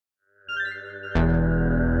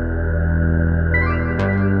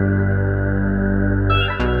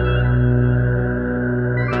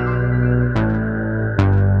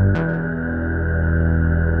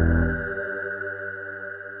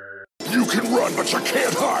run, but you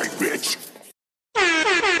can't hide, bitch.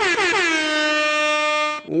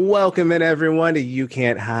 Welcome in, everyone, to You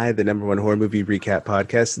Can't Hide, the #1 horror movie recap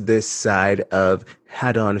podcast this side of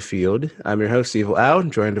Haddonfield. I'm your host, Evil Al,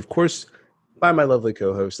 joined, of course, by my lovely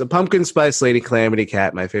co-host, the Pumpkin Spice Lady Calamity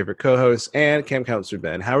Cat, my favorite co-host, and Camp Counselor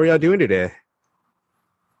Ben. How are y'all doing today?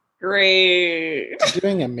 Great.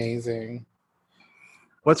 Doing amazing.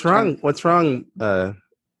 What's wrong?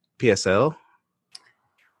 PSL?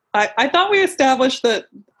 I thought we established that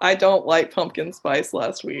I don't like pumpkin spice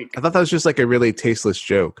last week. I thought that was just like a really tasteless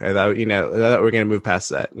joke. I thought we were going to move past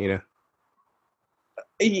that,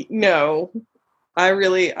 No, I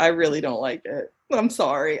really don't like it. I'm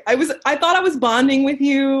sorry. I thought I was bonding with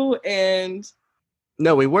you, and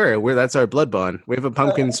No, we were. That's our blood bond. We have a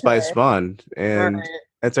pumpkin spice bond, and right.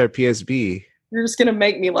 That's our PSB. You're just gonna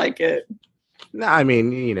make me like it. No, I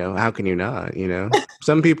mean, how can you not?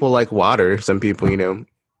 Some people like water. Some people,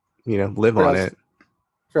 live on it.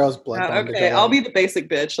 Girls blood bond Okay, together. I'll be the basic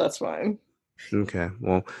bitch. That's fine. Okay.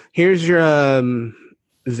 Well, here's your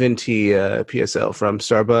venti PSL from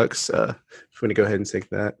Starbucks. If you want to go ahead and take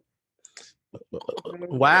that.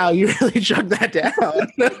 Wow, you really chugged that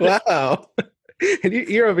down. Wow. And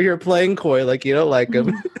you're over here playing coy like you don't like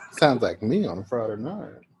them. Sounds like me on a Friday night.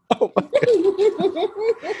 Oh my God.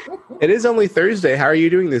 It is only Thursday. How are you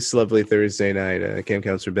doing this lovely Thursday night, Camp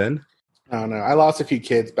Counselor Ben? I don't know. I lost a few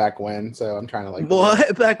kids back when, so I'm trying to like.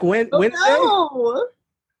 What? Back when? Wednesday? No.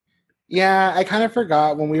 Yeah, I kind of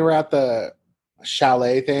forgot when we were at the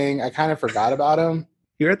chalet thing. I kind of forgot about them,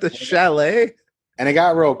 You're at the chalet? and it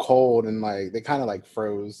got real cold, and like they kind of like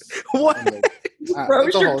froze. What? And, like, Froze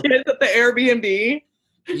it's a your whole- kids at the Airbnb.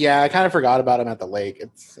 Yeah, I kind of forgot about them at the lake.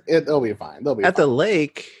 It'll be fine. They'll be At fine. the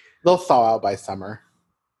lake? They'll thaw out by summer.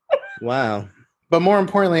 Wow. But more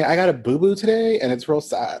importantly, I got a boo-boo today, and it's real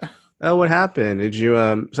sad. Oh, what happened? Did you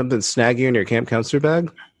something snag you in your Camp Counselor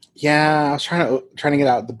bag? Yeah, I was trying to get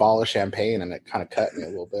out the ball of champagne, and it kind of cut me a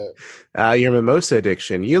little bit. Your mimosa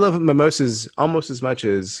addiction. You love mimosas almost as much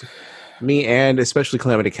as me, and especially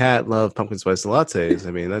Calamity Cat love pumpkin spice lattes.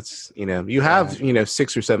 I mean, that's you have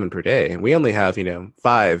 6 or 7 per day, and we only have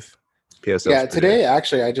 5 PSLs. Yeah, per today day.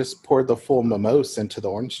 actually I just poured the full mimosa into the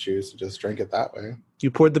orange juice and just drank it that way.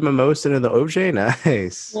 You poured the mimosa into the OJ.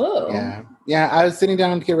 Nice. Whoa. Yeah. I was sitting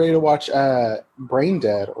down to get ready to watch Brain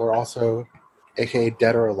Dead, or also aka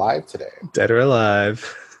Dead or Alive today. Dead or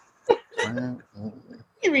alive.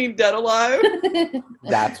 You mean Dead Alive?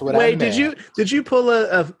 That's what I Wait, meant. did you pull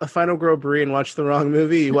a Final Girl Brie and watch the wrong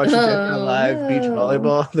movie? You watched Dead or Alive Beach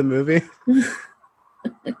Volleyball, the movie?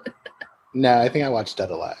 No, I think I watched Dead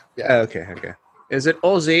Alive. Yeah. Okay. Is it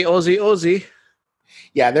Aussie?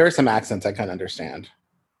 Yeah, there were some accents I couldn't understand.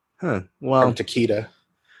 Huh. From Well, Taquita.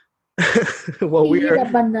 well, we Eat a are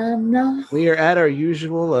banana. at our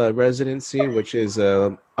usual residency, which is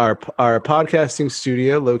our podcasting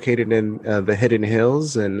studio located in the Hidden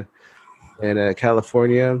Hills in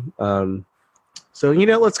California. So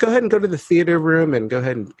let's go ahead and go to the theater room and go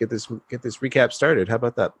ahead and get this recap started. How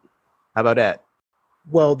about that?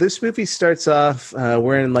 Well, this movie starts off.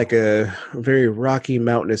 We're in like a very rocky,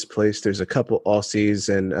 mountainous place. There's a couple Aussies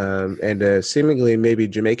and seemingly maybe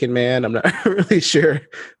Jamaican man. I'm not really sure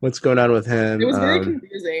what's going on with him. It was very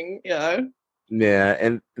confusing. Yeah. Yeah,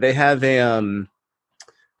 and they have a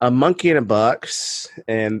monkey in a box,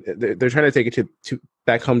 and they're trying to take it to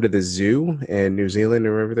back home to the zoo in New Zealand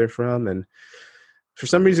or wherever they're from. And for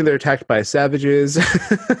some reason, they're attacked by savages,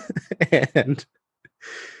 and.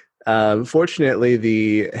 Fortunately,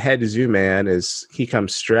 the head zoo man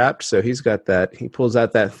comes strapped, so he pulls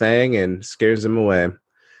out that thing and scares them away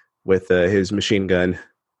with his machine gun.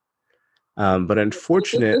 But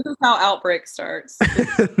unfortunate, This is how Outbreak starts.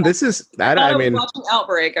 I was watching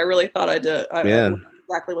Outbreak. I really thought I did. I Yeah. knew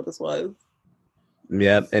exactly what this was.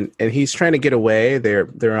 yeah, and he's trying to get away.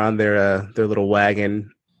 They're on their little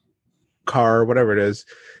wagon, car, whatever it is.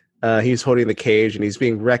 He's holding the cage and he's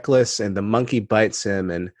being reckless, and the monkey bites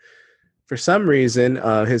him. And for some reason,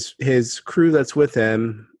 his crew that's with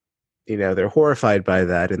him, they're horrified by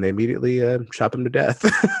that, and they immediately chop him to death.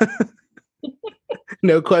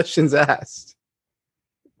 No questions asked.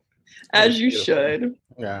 As you should.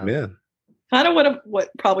 Yeah. Yeah. Kind of what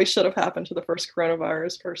probably should have happened to the first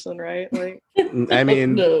coronavirus person, right? Like, I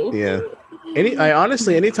mean, No. yeah.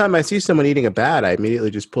 Anytime I see someone eating a bat, I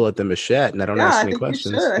immediately just pull out the machete and I don't ask I any think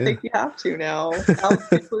questions. you should. I Yeah. think you have to now.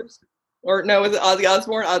 Or no, was it Ozzy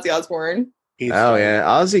Osbourne? Ozzy Osbourne. Oh yeah,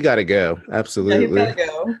 Ozzy got to go. Yeah, Absolutely. he's gotta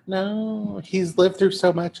go. No, he's lived through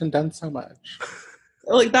so much and done so much.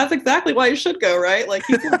 Like, that's exactly why you should go, right? Like,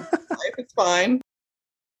 he's living his life. It's fine.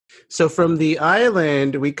 So from the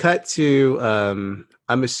island, we cut to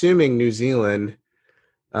I'm assuming New Zealand.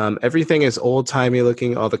 Everything is old timey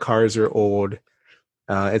looking. All the cars are old.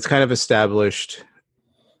 It's kind of established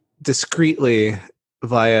discreetly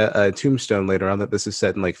via a tombstone later on that this is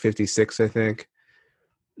set in like 56, I think.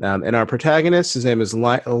 And our protagonist, his name is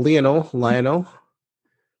Lionel.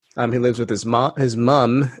 He lives with his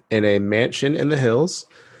mom in a mansion in the hills,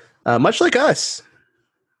 much like us.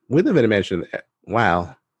 We live in a mansion.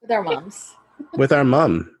 Wow. With our moms. With our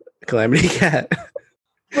mom, Calamity Cat.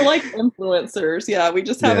 We're like influencers. Yeah, we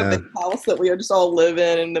just have a big house that we just all live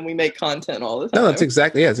in, and then we make content all the time. No, that's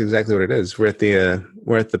exactly what it is. We're at the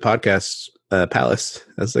podcast palace,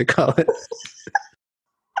 as they call it.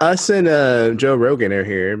 Us and Joe Rogan are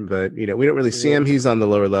here, but we don't really see him. He's on the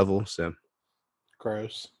lower level, so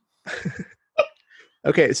Gross.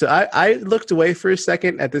 Okay, so I looked away for a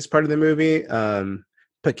second at this part of the movie.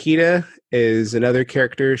 Paquita is another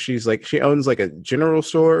character. She owns like a general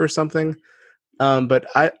store or something. But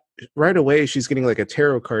right away she's getting like a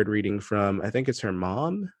tarot card reading from, I think it's her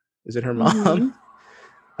mom. Is it her mom?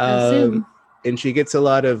 Mm-hmm. And she gets a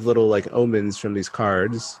lot of little like omens from these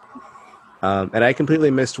cards. And I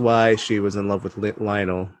completely missed why she was in love with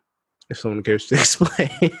Lionel. If someone cares to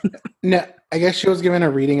explain. No, I guess she was given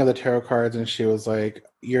a reading of the tarot cards, and she was like,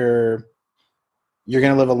 "You're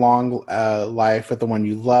gonna live a long life with the one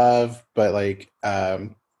you love, but like the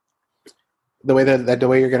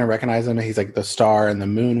way you're gonna recognize him, he's like the star and the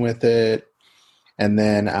moon with it." And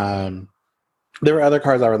then there were other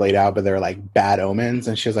cards that were laid out, but they were like bad omens,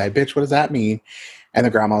 and she was like, "Bitch, what does that mean?" And the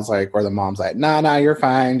grandma's like, or the mom's like, "Nah, you're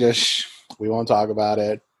fine. Just we won't talk about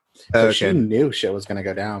it." So Okay. she knew shit was gonna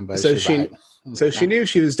go down, but So she knew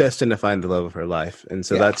she was destined to find the love of her life. And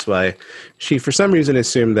so that's why she, for some reason,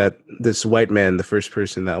 assumed that this white man, the first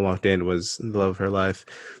person that walked in, was the love of her life.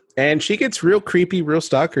 And she gets real creepy, real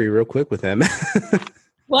stalkery real quick with him.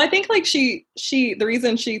 Well, I think like she the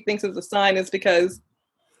reason she thinks it's a sign is because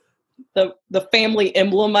the family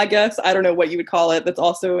emblem, I guess, I don't know what you would call it, that's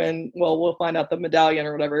also in, well, we'll find out, the medallion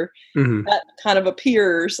or whatever, that kind of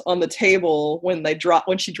appears on the table when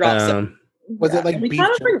she drops it. Was it like we beef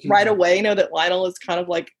kind of jerky? right away know that Lionel is kind of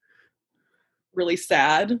like really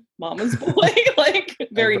sad mama's boy, like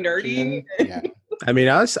very nerdy. Yeah. I mean,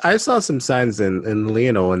 I saw some signs in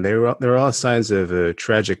Lionel, and they were all signs of a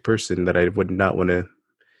tragic person that I would not want to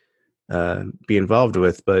be involved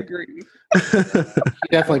with. But Agree. He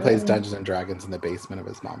definitely plays Dungeons and Dragons in the basement of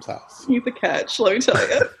his mom's house. He's a catch, let me tell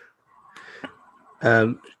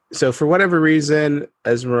you. So for whatever reason,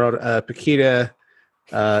 Esmeralda Paquita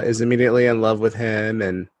is immediately in love with him,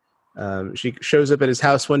 and she shows up at his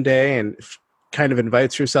house one day and kind of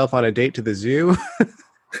invites herself on a date to the zoo.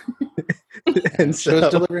 And she was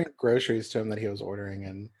delivering groceries to him that he was ordering,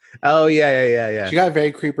 and she got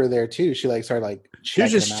very creeper there too. She like started like she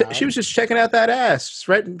was just checking out that ass,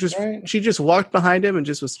 right? She just walked behind him and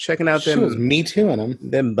just was checking out them. She was me tooing him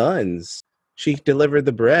them buns. She delivered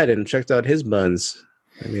the bread and checked out his buns.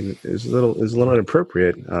 I mean, it was a little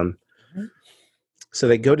inappropriate. So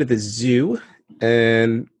they go to the zoo,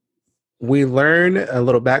 and we learn a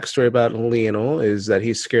little backstory about Lionel is that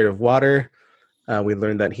he's scared of water. We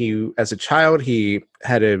learned that as a child, he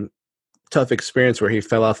had a tough experience where he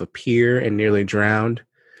fell off a pier and nearly drowned.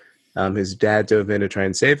 His dad dove in to try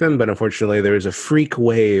and save him, but unfortunately there was a freak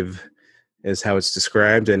wave, is how it's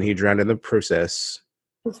described, and he drowned in the process.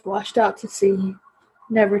 Was washed out to sea,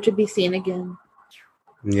 never to be seen again.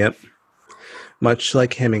 Yep. Much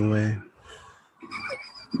like Hemingway.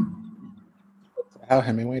 How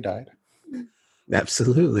Hemingway died.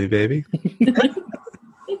 Absolutely, baby.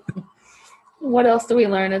 What else do we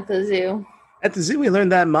learn at the zoo? At the zoo, we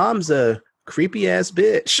learned that mom's a creepy ass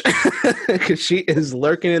bitch because she is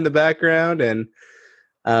lurking in the background. And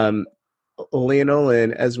Lionel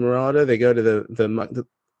and Esmeralda, they go to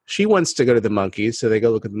she wants to go to the monkeys, so they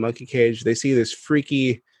go look at the monkey cage. They see this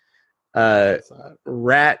freaky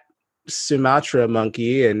rat Sumatra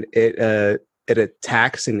monkey, and it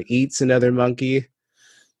attacks and eats another monkey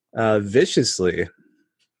viciously.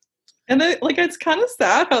 And then, like, it's kind of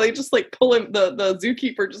sad how they just like pull him. The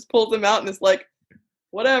zookeeper just pulls him out and is like,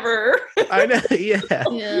 "Whatever." I know, yeah.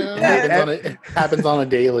 It happens on a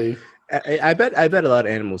daily. I bet a lot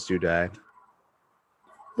of animals do die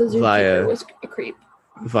The zookeeper was a creep.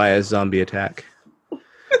 via zombie attack.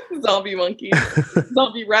 Zombie monkeys,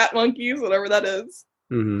 zombie rat monkeys, whatever that is.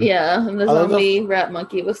 Mm-hmm. Yeah, and the zombie rat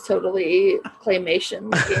monkey was totally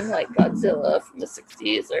claymation, looking like Godzilla from the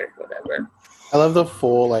 60s or whatever. I love the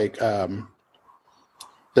full the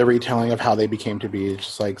retelling of how they became to be. It's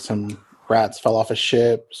just like some rats fell off a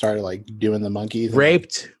ship, started like doing the monkeys.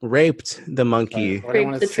 Raped the monkey. Sorry, I didn't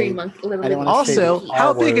wanna Raped the tree say- monkey. I Literally. didn't wanna say the Also, R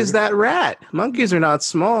how big is word. that rat? Monkeys are not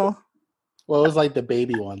small. Well, it was like the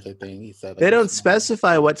baby ones, I think. He said They like, don't small.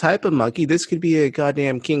 specify what type of monkey. This could be a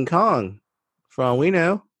goddamn King Kong, for all we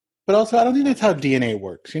know. But also, I don't think that's how DNA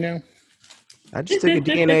works. You know, I just took a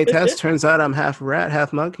DNA test. Turns out I'm half rat,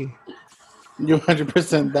 half monkey. you're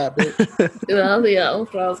 100% that bitch. Well, yeah,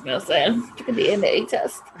 that's what I was gonna say. Took a DNA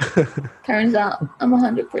test. Turns out I'm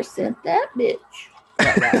 100% that bitch.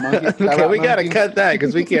 That rat monkey- that Okay, rat we gotta monkey. cut that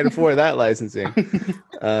because we can't afford that licensing.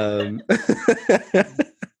 Um,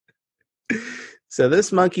 so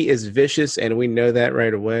this monkey is vicious, and we know that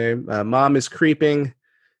right away. Mom is creeping.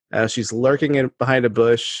 She's lurking in behind a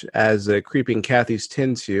bush, as creeping Kathy's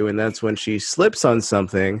tend to, and that's when she slips on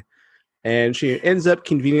something, and she ends up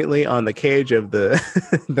conveniently on the cage of the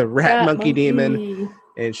the rat monkey demon,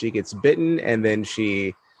 and she gets bitten, and then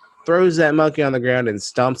she throws that monkey on the ground and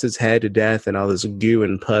stomps its head to death, and all this goo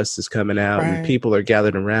and pus is coming out, and Right. people are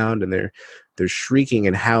gathered around, and they're shrieking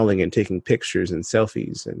and howling and taking pictures and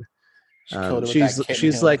selfies, and She killed it with that kitten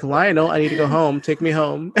she's hill. like, Lionel, I need to go home. Take me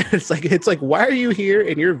home. It's like, why are you here?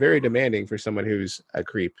 And you're very demanding for someone who's a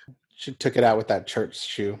creep. She took it out with that church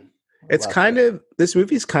shoe. It's Loved kind it. of, this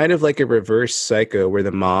movie's kind of like a reverse Psycho, where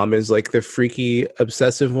the mom is like the freaky,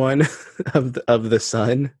 obsessive one of the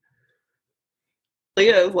son.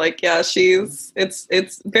 Leah is like, yeah,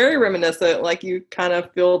 it's very reminiscent. Like you kind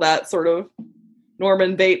of feel that sort of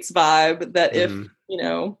Norman Bates vibe that if,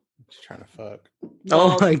 Mhm. She's trying to fuck.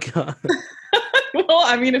 Oh my God. well,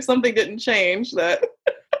 I mean, if something didn't change that.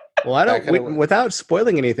 Well, I That don't, kinda- without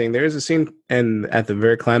spoiling anything, there is a scene and at the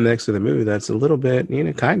very climax of the movie that's a little bit,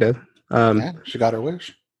 kind of. Yeah, she got her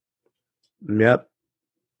wish. Yep.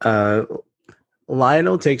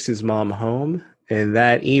 Lionel takes his mom home, and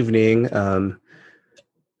that evening,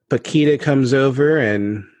 Paquita comes over,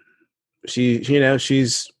 and she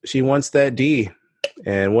wants that D.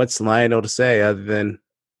 And what's Lionel to say other than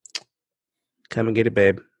come and get it,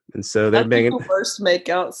 babe? And so they're That's banging. the worst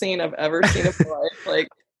makeout scene I've ever seen in my life. Like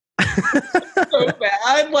so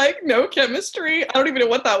bad. Like no chemistry. I don't even know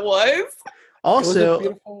what that was. It was a Also,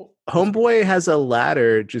 beautiful- Homeboy has a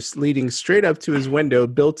ladder just leading straight up to his window,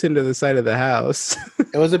 built into the side of the house.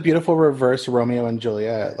 It was a beautiful reverse Romeo and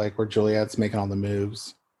Juliet, like where Juliet's making all the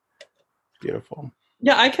moves. Beautiful.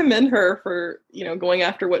 Yeah, I commend her for, going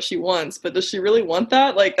after what she wants, but does she really want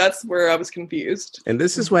that? Like that's where I was confused. And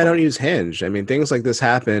this is why I don't use Hinge. I mean, things like this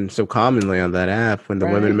happen so commonly on that app when the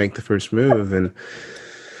women Right. make the first move, and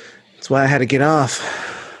that's why I had to get off.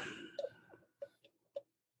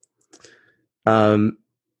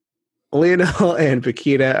 Lionel and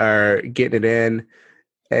Paquita are getting it in,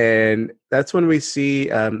 and that's when we see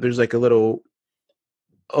there's like a little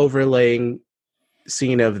overlaying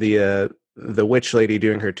scene of the witch lady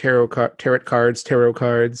doing her tarot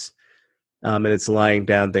cards, and it's lying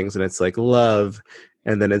down things, and it's like love,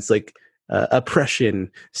 and then it's like oppression,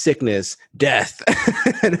 sickness, death,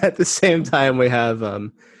 and at the same time we have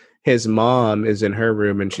his mom is in her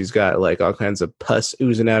room, and she's got like all kinds of pus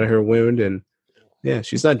oozing out of her wound, and yeah,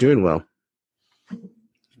 she's not doing well.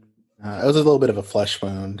 It was a little bit of a flesh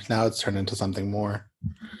wound. Now it's turned into something more.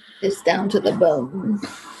 It's down to the bone.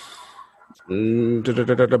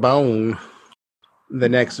 Bone. The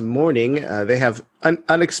next morning, they have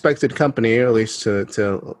unexpected company, or at least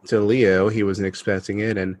to Leo. He wasn't expecting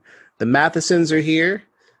it, and the Mathesons are here.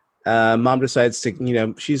 Mom decides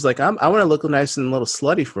to, she's like, I want to look nice and a little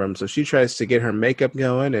slutty for him, so she tries to get her makeup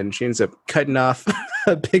going, and she ends up cutting off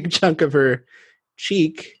a big chunk of her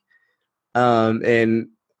cheek. And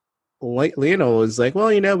Lionel is like, well,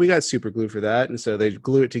 we got super glue for that, and so they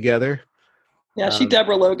glue it together. Yeah, she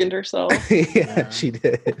Deborah Logan'd herself. Yeah, she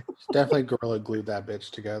did. Definitely Gorilla glued that bitch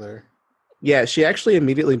together. Yeah, she actually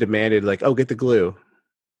immediately demanded, like, oh, get the glue.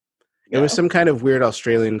 It was some kind of weird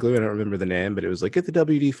Australian glue. I don't remember the name, but it was like, get the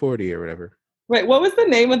WD-40 or whatever. Wait, what was the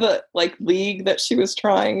name of the league that she was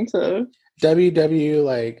trying to? WW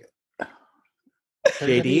like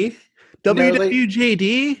JD? No, it was like-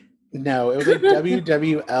 WWJD? No, it was like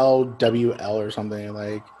WWLWL or something,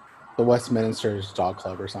 like the Westminster's Dog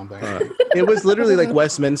Club or something. It was literally like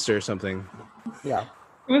Westminster or something. Yeah.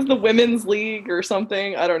 It was the women's league or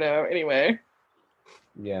something. I don't know. Anyway,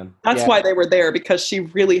 Yeah. that's Yeah. why they were there, because she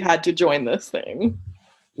really had to join this thing.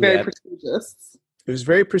 Very Yeah. prestigious. It was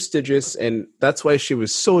very prestigious, and that's why she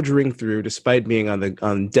was soldiering through despite being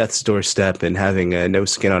on death's doorstep and having no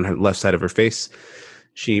skin on her left side of her face.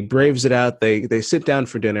 She braves it out. They sit down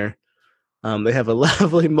for dinner. They have a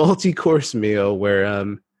lovely multi-course meal where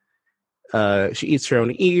She eats her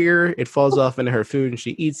own ear. It falls off into her food, and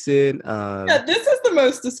she eats it. Yeah, this is the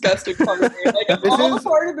most disgusting part of it. Like of all the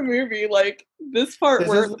part of the movie, like this part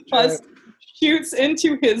where the pus shoots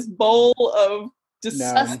into his bowl of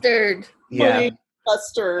Custard.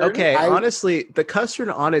 Custard. Okay, honestly, the custard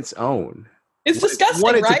on its own. It's disgusting,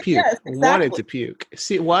 wanted right? to puke. Yes, exactly. Wanted to puke.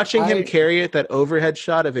 See, watching him carry it, that overhead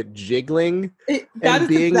shot of it jiggling and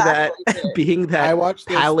being that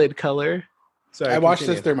pallid color. Sorry, I watched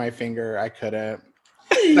this through my finger. I couldn't.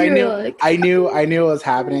 I knew it was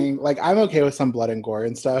happening. Like, I'm okay with some blood and gore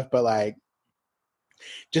and stuff, but like,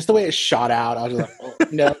 just the way it shot out, I was just like, oh,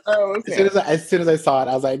 no. Okay. As soon as I saw it,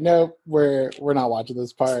 I was like, no, we're not watching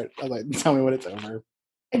this part. I was like, tell me when it's over.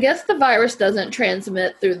 I guess the virus doesn't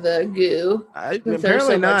transmit through the goo.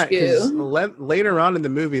 Apparently not. Later on in the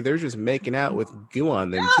movie, they're just making out with goo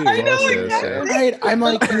on them too. Right? I'm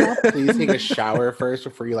like, can you please take a shower first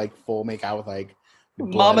before you like full make out with like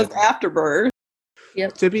Mama's afterbirth?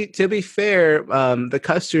 Yep. To be fair, the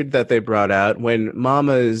custard that they brought out when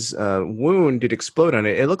Mama's wound did explode on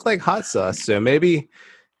it, it looked like hot sauce. So maybe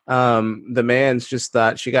the man's just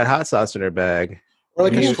thought she got hot sauce in her bag. Or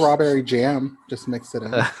like a strawberry jam, just mix it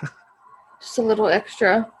in. Just a little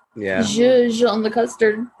extra. Yeah. Zhuzh on the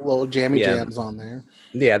custard. Little jammy jams on there.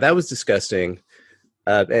 Yeah, that was disgusting.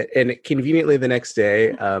 And conveniently the next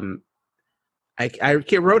day, I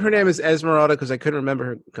wrote her name as Esmeralda because I couldn't remember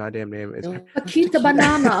her goddamn name. Paquita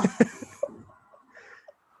Banana.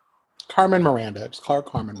 Carmen Miranda. Just call her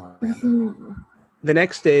Carmen Miranda. Mm-hmm. The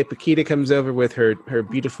next day, Paquita comes over with her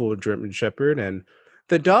beautiful German Shepherd, and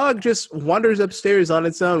the dog just wanders upstairs on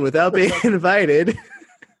its own without being invited.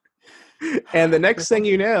 And the next thing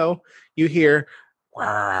you know, you hear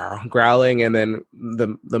growling, and then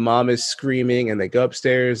the mom is screaming, and they go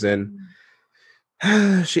upstairs, and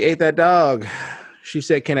she ate that dog. She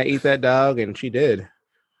said, "Can I eat that dog?" And she did.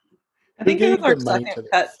 I think this is our second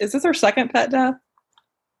pet. Is this our second pet death?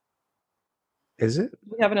 Is it?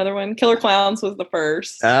 We have another one. Killer Clowns was the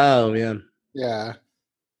first. Oh, yeah. Yeah.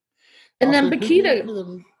 And then Paquita.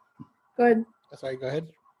 Go ahead. Sorry, go ahead.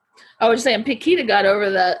 I was saying Paquita got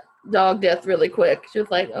over that dog death really quick. She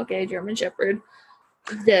was like, okay, German Shepherd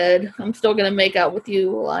dead. I'm still going to make out with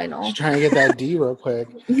you, Lionel. She's trying to get that D real quick.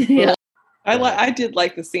 Yeah. I did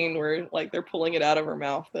like the scene where like they're pulling it out of her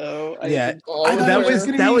mouth though.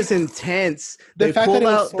 That was intense. They pull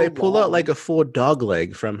out like a full dog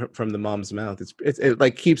leg from the mom's mouth. It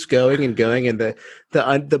like keeps going and going, and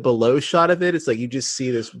the below shot of it's like you just see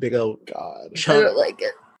this big old chunk. I don't like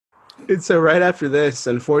it. And so right after this,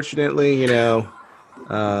 unfortunately, the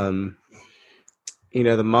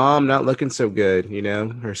mom not looking so good.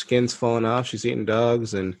 Her skin's falling off. She's eating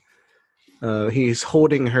dogs, and he's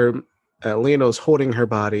holding her. Leono's holding her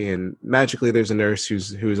body, and magically there's a nurse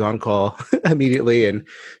who's on call immediately, and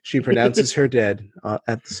she pronounces her dead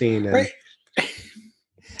at the scene. And,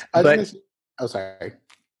 right. Sorry.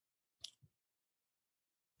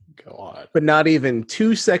 Go on. But not even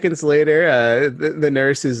 2 seconds later, the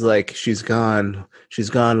nurse is like, "She's gone.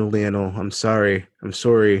 She's gone, Leonel. I'm sorry.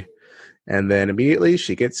 And then immediately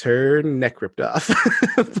she gets her neck ripped off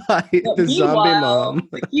by the zombie mom.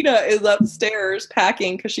 Paquita is upstairs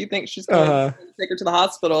packing because she thinks she's going to take her to the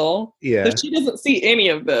hospital. Yeah. So she doesn't see any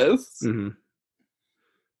of this. Mm-hmm.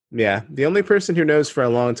 Yeah. The only person who knows for a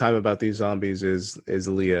long time about these zombies is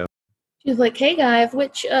Leo. She's like, "Hey, guy,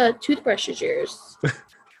 which toothbrush is yours?"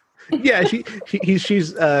 Yeah,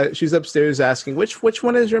 she's upstairs asking, which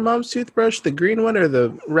one is your mom's toothbrush, the green one or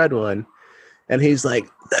the red one? And he's like,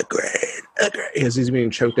 the green, because he's being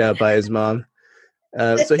choked out by his mom.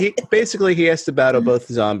 So he has to battle both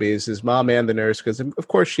zombies, his mom and the nurse, because of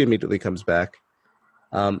course she immediately comes back.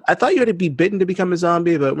 I thought you had to be bitten to become a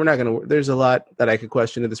zombie, but we're not going to. There's a lot that I could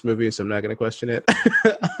question in this movie, so I'm not going to question it.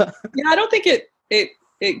 Yeah, I don't think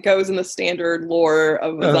it goes in the standard lore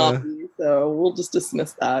of a zombie, so we'll just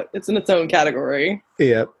dismiss that. It's in its own category.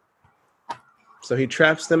 Yep. So he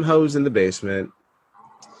traps them hoes in the basement.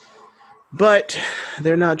 But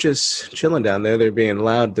they're not just chilling down there. They're being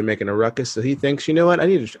loud. They're making a ruckus. So he thinks, you know what? I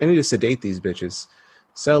need to sedate these bitches.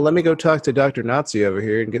 So let me go talk to Dr. Nazi over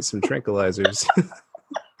here and get some tranquilizers.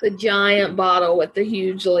 The giant bottle with the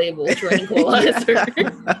huge label tranquilizer.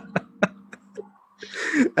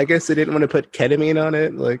 I guess they didn't want to put ketamine on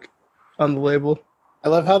it, like on the label. I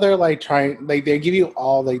love how they're like trying, like they give you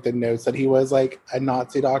all like the notes that he was like a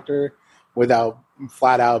Nazi doctor without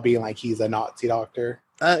flat out being like he's a Nazi doctor.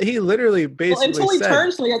 He literally basically until he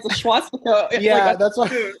turns, so he has a swastika. Yeah, that's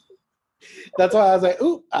why. That's why I was like,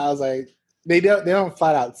 ooh. I was like, they don't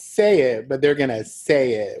flat out say it, but they're gonna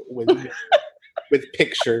say it with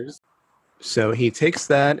pictures. So he takes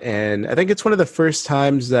that, and I think it's one of the first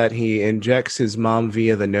times that he injects his mom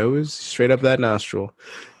via the nose, straight up that nostril.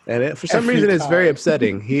 And for some Every reason, it's very time.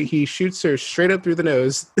 upsetting. He shoots her straight up through the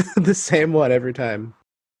nose, the same one every time.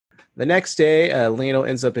 The next day, Lionel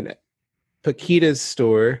ends up in Paquita's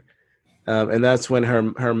store, and that's when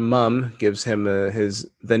her mom gives him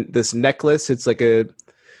this necklace. It's like it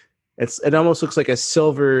almost looks like a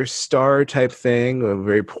silver star type thing,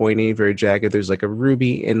 very pointy, very jagged. There's like a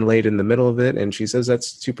ruby inlaid in the middle of it, and she says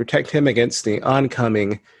that's to protect him against the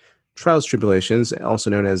oncoming trials, tribulations, also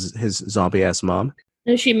known as his zombie ass mom.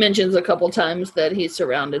 And she mentions a couple times that he's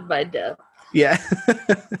surrounded by death. Yeah.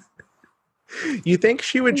 You think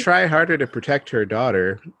she would try harder to protect her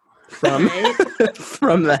daughter from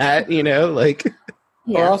from that, like.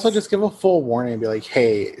 Or also just give a full warning and be like,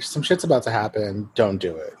 hey, some shit's about to happen. Don't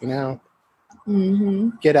do it, Mm-hmm.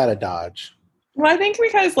 Get out of Dodge. Well, I think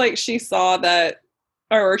because she saw that,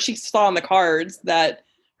 or she saw in the cards that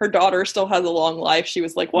her daughter still has a long life. She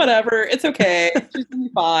was like, whatever, it's okay. She's gonna be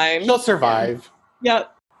fine. She'll survive. Yeah.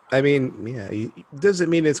 I mean, yeah, doesn't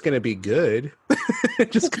mean it's going to be good.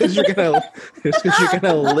 Just because you're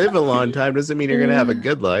gonna live a long time doesn't mean you're gonna have a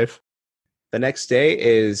good life. The next day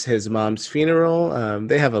is his mom's funeral.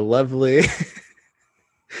 They have a lovely.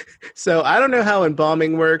 So I don't know how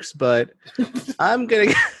embalming works, but I'm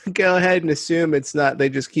gonna go ahead and assume it's not. They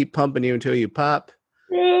just keep pumping you until you pop.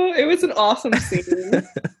 It was an awesome scene.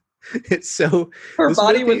 It's so her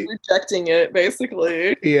body was rejecting it,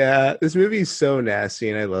 basically. Yeah, this movie is so nasty,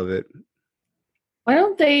 and I love it. Why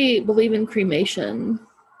don't they believe in cremation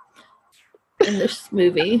in this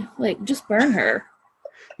movie? Just burn her.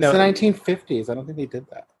 No, it's the 1950s. I don't think they did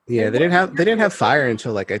that. Yeah, they didn't have fire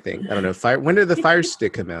until I don't know, fire. When did the fire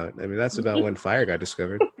stick come out? I mean, that's about when fire got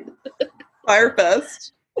discovered.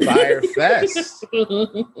 Firefest. Firefest.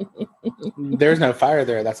 There's no fire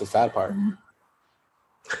there. That's the sad part.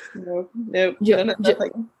 Nope.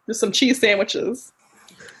 Just some cheese sandwiches.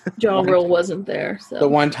 Jaw Roll wasn't there. So. The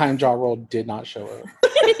one time Jaw Roll did not show up.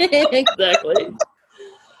 Exactly.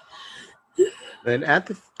 Then at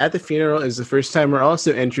the funeral is the first time we're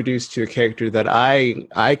also introduced to a character that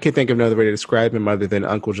I could think of no other way to describe him other than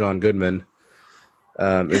Uncle John Goodman.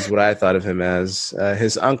 Is what I thought of him as.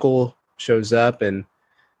 His uncle shows up, and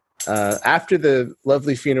after the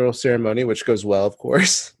lovely funeral ceremony, which goes well, of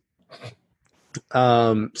course,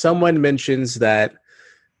 someone mentions that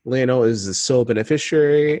Lionel is the sole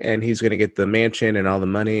beneficiary, and he's going to get the mansion and all the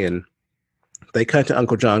money. And they cut to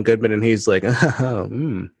Uncle John Goodman, and he's like,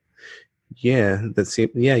 yeah,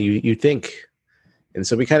 you think. And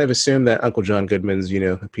so we kind of assume that Uncle John Goodman's,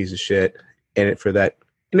 a piece of shit in it for that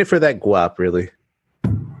guap, really.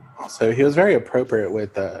 Also, he was very appropriate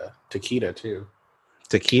with Taquito too.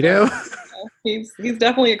 Taquito? He's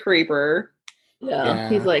definitely a creeper. Yeah,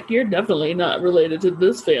 he's like, you're definitely not related to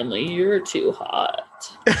this family. You're too hot.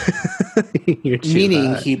 You're too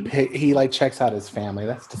Meaning hot. he checks out his family.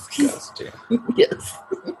 That's disgusting. Yes.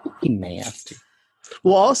 He nasty.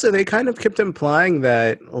 Well, also they kind of kept implying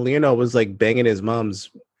that Lionel was banging his mom's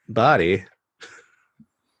body.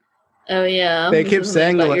 Oh yeah. They kept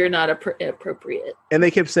saying you're not appropriate. And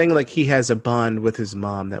they kept saying he has a bond with his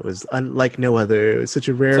mom that was unlike no other. It was such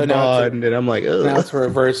a rare bond, and I'm like, ugh. Now it's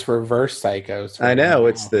reverse psychos. I know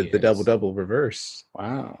it's the double reverse.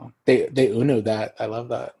 Wow, they Uno that. I love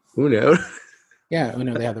that. Uno. Yeah,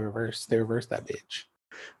 Uno. They have the reverse. They reverse that bitch.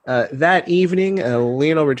 That evening,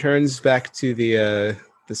 Lionel returns back to the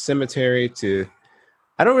cemetery to.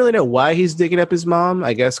 I don't really know why he's digging up his mom.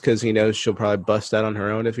 I guess because he knows she'll probably bust out on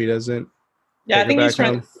her own if he doesn't. Yeah, I think he's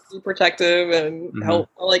trying to be protective and help.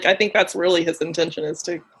 I think that's really his intention is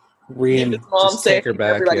to keep his mom safe, her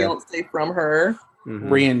back, everybody else safe from her.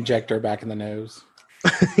 Mm-hmm. Re-inject her back in the nose.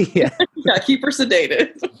 Yeah, keep her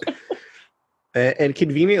sedated. And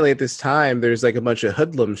conveniently at this time, there's a bunch of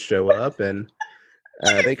hoodlums show up, and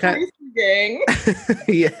they kind of gang.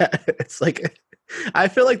 Yeah, it's I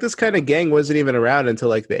feel like this kind of gang wasn't even around until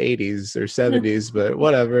the 80s or 70s, but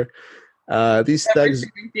whatever. These thugs.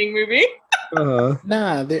 King movie.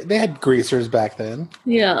 Nah, they had greasers back then.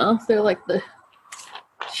 Yeah, they're like the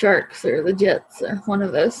Sharks or the Jets or one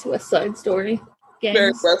of those West Side Story gangs.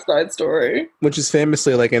 Very West Side Story. Which is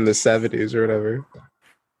famously in the 70s or whatever.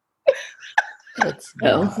 It's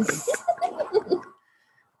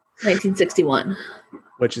 1961.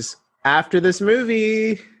 Which is after this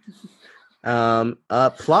movie. A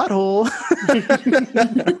plot hole.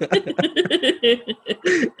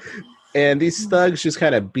 And these thugs just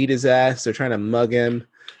kind of beat his ass. They're trying to mug him.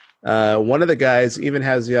 One of the guys even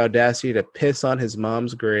has the audacity to piss on his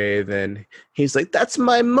mom's grave, and he's like, that's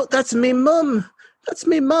me mom. That's me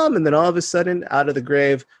mom. And then all of a sudden, out of the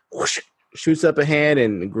grave, whoosh, shoots up a hand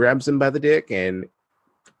and grabs him by the dick and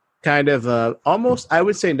kind of almost, I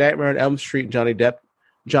would say, Nightmare on Elm Street Johnny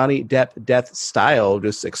Depp death style,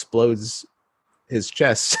 just explodes his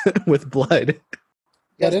chest with blood.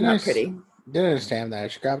 Yeah, That's not pretty. Didn't understand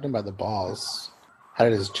that. She grabbed him by the balls. How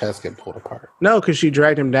did his chest get pulled apart? No, because she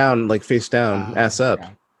dragged him down, like face down, ass up. Yeah.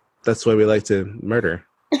 That's why we like to murder.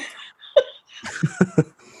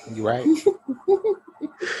 You're right.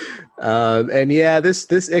 And yeah, this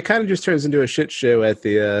it kind of just turns into a shit show at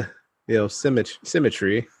the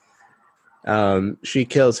symmetry. She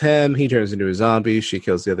kills him, he turns into a zombie. She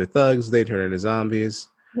kills the other thugs, they turn into zombies.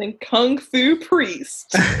 And Kung Fu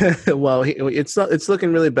Priest. Well, it's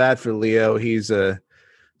looking really bad for Leo. He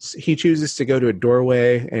chooses to go to a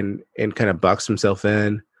doorway and kind of box himself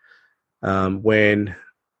in. When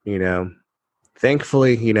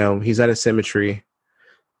thankfully, he's at a cemetery.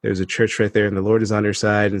 There's a church right there, and the Lord is on your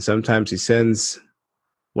side. And sometimes he sends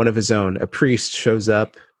one of his own. A priest shows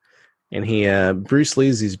up, and he Bruce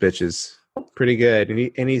Lee's these bitches pretty good.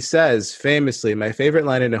 And he says famously, my favorite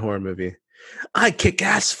line in a horror movie, "I kick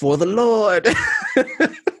ass for the Lord."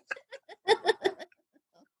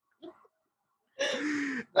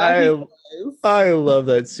 I love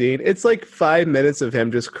that scene. It's like 5 minutes of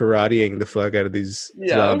him just karateing the fuck out of these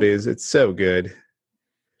zombies. It's so good.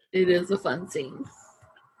 It is a fun scene.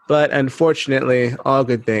 But unfortunately, all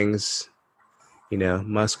good things,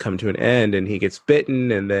 must come to an end, and he gets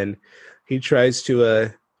bitten, and then he tries to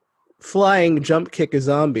flying jump kick a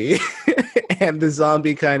zombie, and the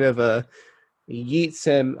zombie kind of yeets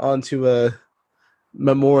him onto a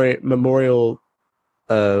memorial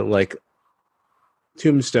like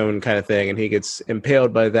tombstone kind of thing, and he gets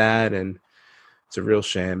impaled by that, and it's a real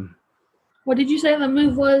shame. What did you say the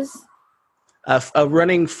move was? A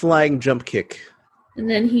running flying jump kick. And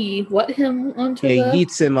then he him onto he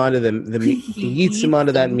yeets him onto the meat. He yeets him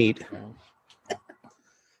onto that meat.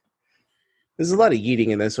 There's a lot of yeeting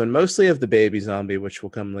in this one, mostly of the baby zombie, which will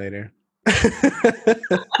come later. That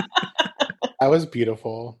was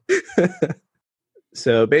beautiful.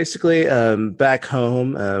 So basically, back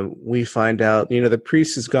home, we find out, the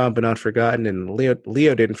priest is gone but not forgotten, and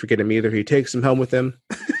Leo didn't forget him either. He takes him home with him.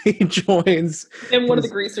 He joins. And one of the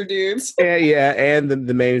greaser dudes. And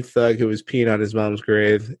the main thug who was peeing on his mom's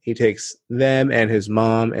grave. He takes them and his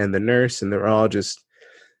mom and the nurse, and they're all just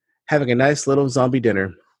having a nice little zombie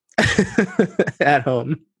dinner at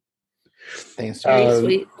home. Thanks. Very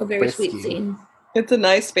sweet. A very sweet scene. It's a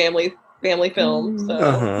nice family film. So.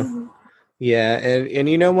 Uh-huh. Yeah, and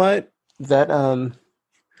you know what? That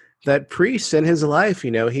priest in his life, he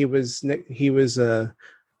was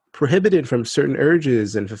prohibited from certain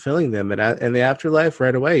urges and fulfilling them, and in the afterlife,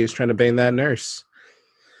 right away, he was trying to bang that nurse.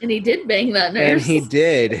 And he did bang that nurse. And he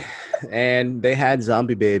did, and they had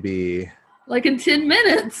zombie baby. Like in 10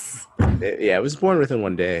 minutes. Yeah, it was born within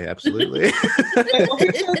one day. Absolutely.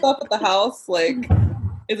 Who shows up at the house? Like,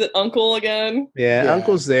 is it Uncle again? Yeah,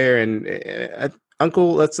 Uncle's there, and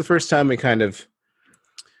Uncle, that's the first time we kind of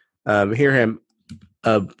hear him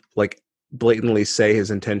like blatantly say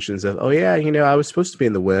his intentions of, I was supposed to be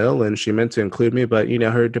in the will and she meant to include me, but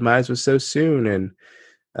her demise was so soon. And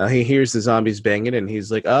he hears the zombies banging and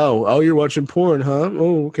he's like, oh, you're watching porn, huh?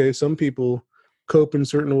 Oh, okay. Some people cope in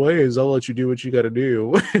certain ways. I'll let you do what you got to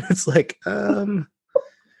do. It's like, Yuck.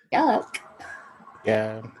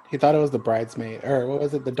 Yeah, he thought it was the bridesmaid, or what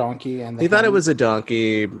was it, the donkey? And he thought it was a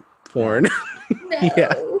donkey porn. No.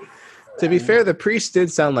 Yeah. To be fair, the priest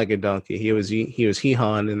did sound like a donkey. He was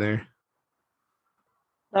hee-hawing in there.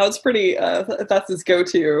 That was pretty. That's his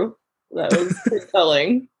go-to. That was pretty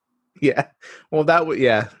telling. Yeah. Well,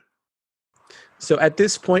 yeah. So at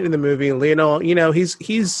this point in the movie, Lionel,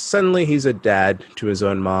 he's suddenly a dad to his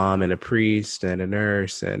own mom and a priest and a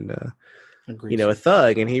nurse and a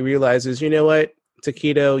thug, and he realizes, you know what,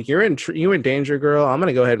 Taquito, you're in danger, girl. I'm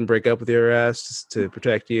gonna go ahead and break up with your ass just to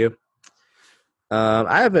protect you.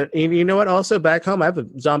 I have you know what? Also back home, I have a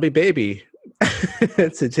zombie baby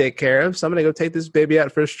to take care of, so I'm gonna go take this baby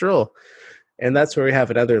out for a stroll, and that's where we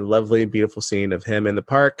have another lovely, beautiful scene of him in the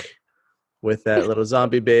park with that little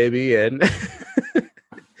zombie baby, and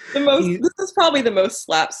this is probably the most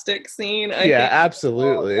slapstick scene. I think.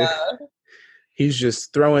 Absolutely. He's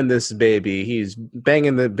just throwing this baby. He's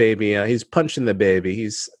banging the baby. He's punching the baby.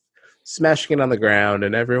 He's smashing it on the ground,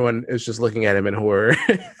 and everyone is just looking at him in horror.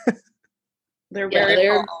 They're very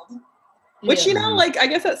wild. Which, I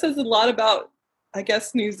guess that says a lot about,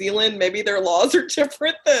 New Zealand. Maybe their laws are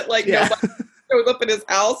different that, nobody shows up in his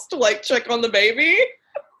house to, check on the baby.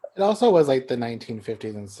 It also was, the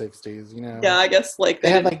 1950s and 60s, Yeah, I guess, they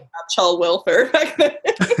had, have child welfare back then.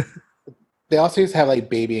 They also used to have like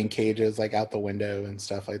baby in cages like out the window and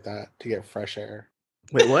stuff like that to get fresh air.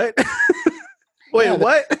 Wait, what? Wait, Yeah,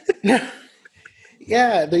 what?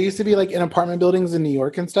 Yeah, there used to be like in apartment buildings in New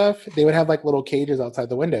York and stuff. They would have like little cages outside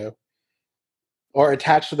the window or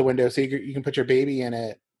attached to the window, so you can put your baby in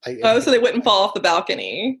it. Like, Oh, so they wouldn't fall off the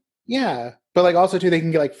balcony. yeah, but like also too, they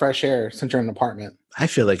can get like fresh air since you're in an apartment. I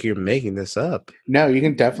feel like you're making this up. No, you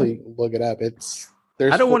can definitely look it up.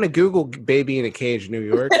 I don't want to Google baby in a cage, New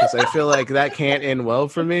York, because I feel like that can't end well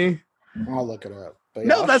for me. I'll look it up. But yeah,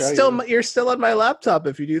 No, I'll that's show still you. you're still on my laptop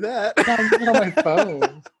if you do that. I'm on my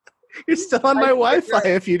phone. You're still on my Wi-Fi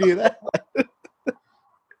if you do that.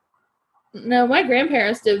 No, my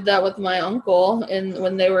grandparents did that with my uncle, and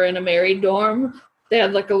when they were in a married dorm, they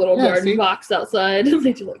had like a little Yeah, garden see? box outside, and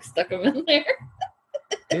they just like stuck them in there.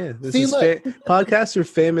 Yeah, this See, is look. podcasts are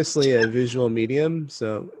famously a visual medium,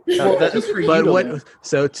 so Well, just for you but to what? know.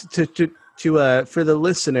 So to for the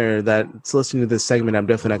listener that's listening to this segment, I'm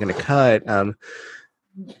definitely not going to cut.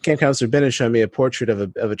 Camp Counselor Ben has shown me a portrait of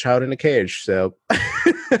a child in a cage. So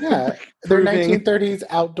Yeah, they're Proving- 1930s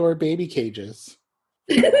outdoor baby cages.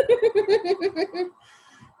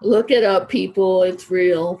 Look it up, people. It's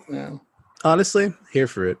real. Yeah. honestly, here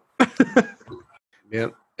for it.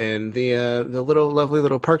 Yep. And the little lovely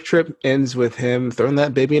little park trip ends with him throwing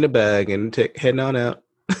that baby in a bag and heading on out.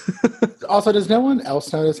 Also, does no one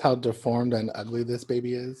else notice how deformed and ugly this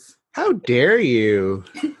baby is? How dare you?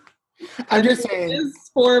 I'm just It saying, is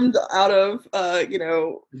formed out of,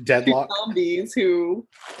 two deadlock. zombies who.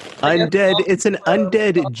 I guess Undead. zombies It's an are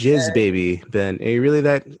undead undead. jizz baby, Ben. Are you really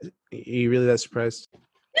that surprised?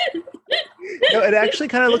 No, it actually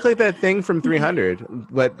kind of looked like that thing from 300,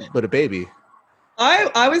 but a baby.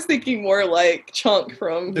 I was thinking more like Chunk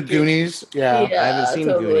from The Goonies. Yeah. I haven't seen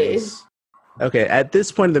Goonies. Okay, at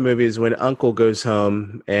this point in the movie is when Uncle goes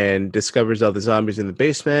home and discovers all the zombies in the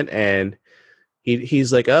basement, and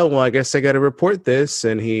he's like, "Oh, well, I guess I got to report this."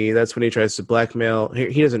 And that's when he tries to blackmail.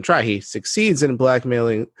 He doesn't try. He succeeds in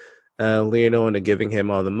blackmailing Lionel into giving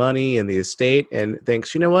him all the money and the estate, and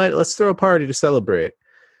thinks, you know what? Let's throw a party to celebrate.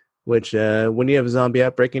 Which, when you have a zombie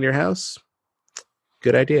outbreak in your house,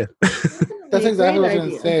 good idea. That's exactly what I was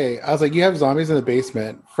going to say. I was like, you have zombies in the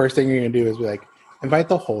basement. First thing you're going to do is be like, invite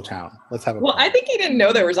the whole town. Let's have a Well, party. I think he didn't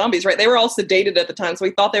know they were zombies, right? They were all sedated at the time, so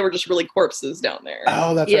he thought they were just really corpses down there.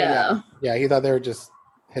 Oh, that's right. Yeah. Yeah, he thought they were just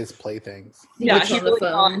his playthings. Yeah, Which he on the really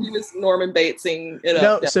thought phone. he was Norman Batesing it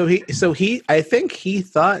No, up. so he I think he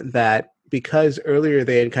thought that because earlier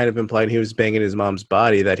they had kind of implied he was banging his mom's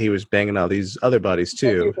body, that he was banging all these other bodies He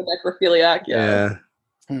too. was a necrophiliac, yeah.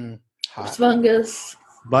 Hmm. Hot. Fungus.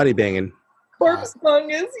 Body banging. Corpse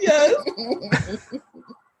fungus, yes.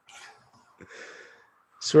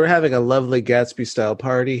 So we're having a lovely Gatsby style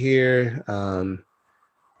party here, and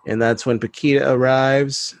that's when Paquita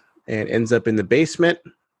arrives and ends up in the basement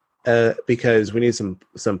because we need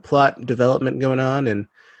some plot development going on,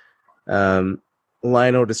 and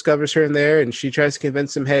Lionel discovers her in there, and she tries to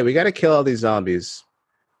convince him, "Hey, we got to kill all these zombies.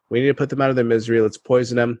 We need to put them out of their misery. Let's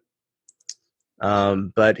poison them."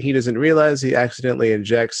 But he doesn't realize he accidentally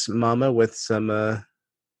injects Mama with some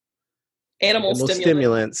Animal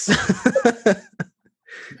stimulants.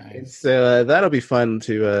 Nice. So that'll be fun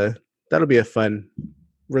that'll be a fun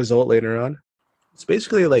result later on. It's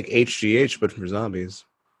basically like HGH, but for zombies.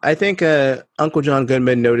 I think Uncle John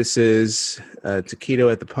Goodman notices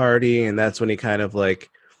Taquito at the party, and that's when he kind of like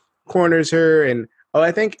corners her. And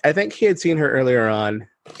I think he had seen her earlier on,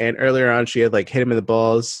 and earlier on she had like hit him in the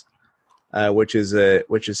balls, which is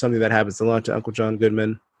something that happens a lot to Uncle John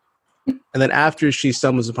Goodman. And then after she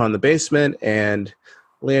stumbles upon the basement and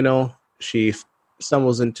Lionel, she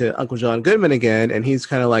stumbles into Uncle John Goodman again, and he's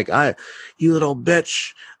kind of like, you little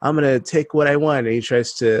bitch, I'm gonna take what I want. And he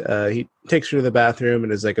tries to he takes her to the bathroom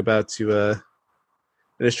and is like about to and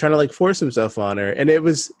is trying to like force himself on her. And it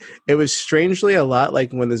was strangely a lot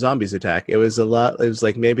like when the zombies attack. It was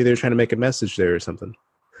like maybe they were trying to make a message there or something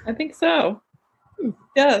I think so.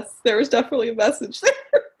 Yes, there was definitely a message there.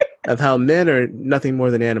 of how men are nothing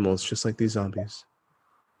more than animals, just like these zombies.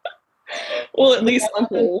 Well, at least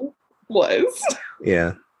Uncle was.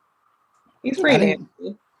 Yeah. He's I pretty didn't-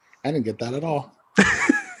 nasty. I didn't get that at all.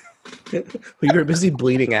 You were busy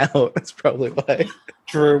bleeding out. That's probably why.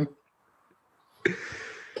 True.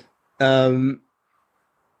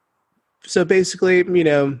 So basically,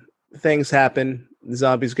 things happen. The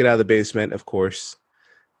zombies get out of the basement, of course,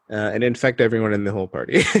 and infect everyone in the whole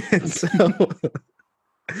party. So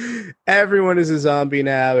everyone is a zombie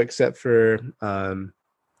now, except for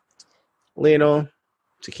Lionel,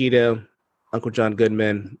 Taquito, Uncle John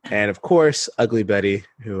Goodman, and of course, Ugly Betty,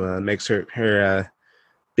 who makes her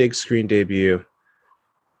big screen debut.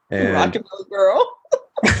 And Rockabilly Girl.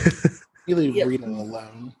 You leave Yep. Rita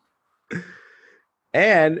alone.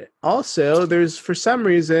 and also there's for some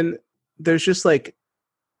reason there's just like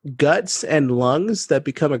guts and lungs that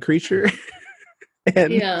become a creature.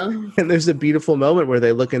 and Yeah. and there's a beautiful moment where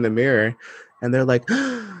they look in the mirror and they're like,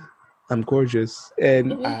 I'm gorgeous.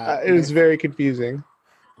 And it was very confusing.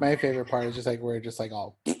 My favorite part is just like we're just like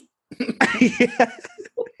all. yeah.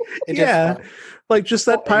 It Yeah. just Like just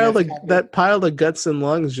that Oh, and pile it's of happy. that pile of guts and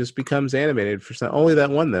lungs just becomes animated for some only that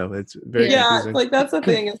one though. It's very Yeah, Yeah, confusing. like that's the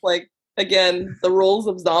thing. Is like again the rules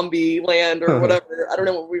of zombie land or whatever. I don't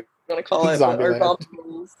know what we want to call it, but our Zombieland. zombie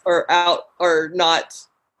rules are not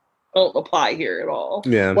don't apply here at all.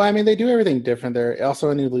 Yeah. Well, I mean, they do everything different there. Also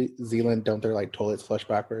in New Zealand, don't their like toilets flush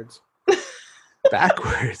backwards?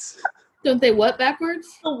 Backwards. Don't they what backwards?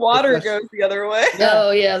 The water It's goes the other way. Yeah.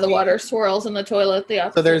 Oh yeah, the water swirls in the toilet. The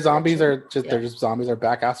opposite So their zombies direction. are just Yeah. they're just zombies are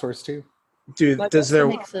back assholes too. Dude, That does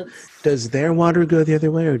doesn't their water go the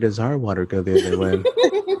other way or does our water go the other way?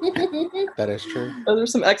 That is true. Those are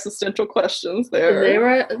some existential questions Did they,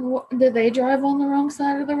 there. did they drive on the wrong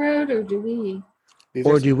side of the road, or do we? These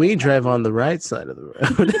Or are do we drive on the right side of the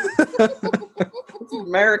road? It's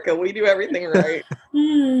America. We do everything right.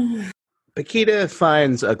 Paquita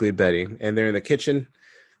finds Ugly Betty, and they're in the kitchen.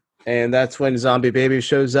 And that's when Zombie Baby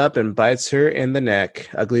shows up and bites her in the neck,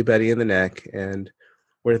 Ugly Betty in the neck. And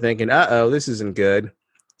we're thinking, uh-oh, this isn't good.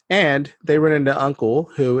 And they run into Uncle,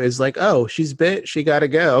 who is like, oh, she's bit, she gotta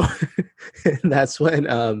go. And that's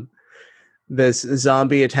when this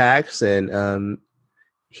zombie attacks, and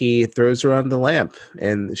he throws her on the lamp,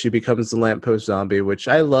 and she becomes the lamppost zombie, which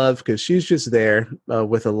I love because she's just there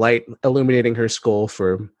with a light illuminating her skull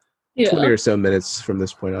for 20 Yeah, or so minutes from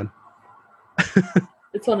this point on.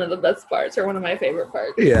 it's one of the best parts, or one of my favorite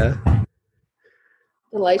parts. Yeah.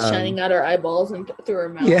 The light Um, shining out her eyeballs and through her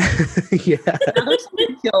mouth. Yeah. Yeah. There's some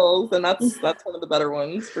good kills, and that's one of the better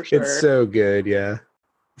ones for sure. It's so good. Yeah.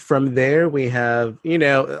 From there, we have,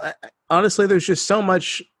 honestly, there's just so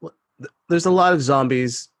much. There's a lot of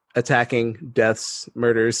zombies attacking, deaths,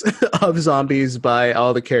 murders of zombies by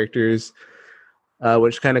all the characters,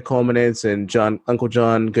 which kind of culminates in Uncle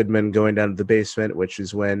John Goodman going down to the basement, which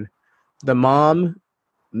is when the mom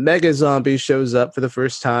mega zombie shows up for the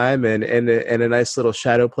first time, and a nice little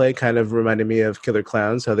shadow play, kind of reminded me of Killer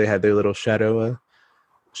Clowns, how they had their little shadow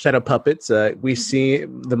puppets. We see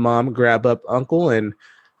the mom grab up Uncle and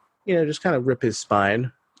just kind of rip his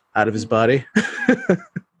spine out of his body.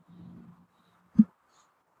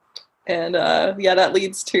 And that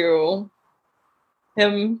leads to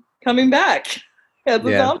him coming back as a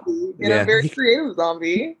Yeah. zombie, Yeah. a very creative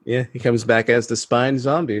zombie. Yeah, he comes back as the spine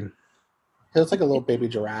zombie. He looks like a little baby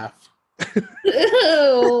giraffe.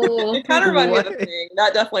 Ew. It kind of reminded me of What? the Thing.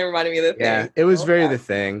 That definitely reminded me of the Thing. Yeah, it was very Yeah. The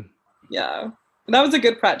Thing. Yeah, and that was a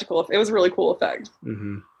good practical. It was a really cool effect.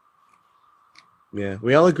 Hmm. Yeah,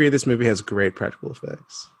 we all agree this movie has great practical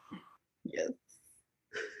effects. Yes.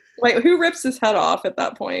 Wait, who rips his head off at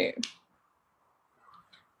that point?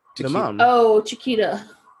 The mom. Oh, Chiquita.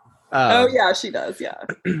 Oh yeah, she does. Yeah.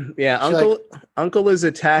 Yeah, She Uncle is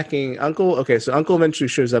attacking Uncle. Okay, so Uncle eventually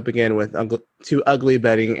shows up again with two Ugly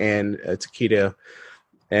Betty and Taquito,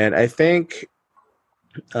 and I think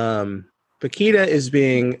Paquita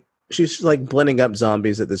she's like blending up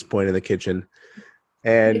zombies at this point in the kitchen,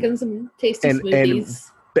 and Making some tasty and- smoothies.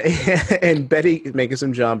 and Betty making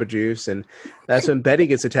some Jamba Juice, and that's when Betty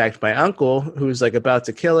gets attacked by Uncle, who's like about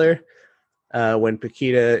to kill her. When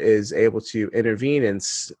Paquita is able to intervene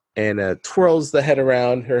and twirls the head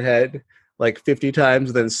around her head like 50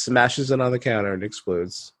 times, then smashes it on the counter and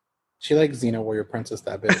explodes. She like Xena Warrior Princess,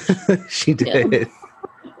 that bitch. She did.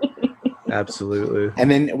 Absolutely. And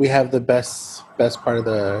then we have the best part of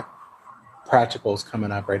the practicals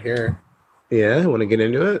coming up right here. Yeah, want to get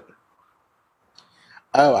into it?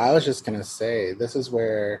 Oh, I was just gonna say this is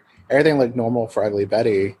where everything looked normal for Ugly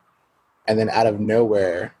Betty, and then out of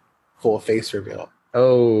nowhere, full face reveal.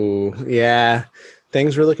 Oh, yeah.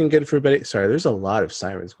 Things were looking good for Betty. Sorry, there's a lot of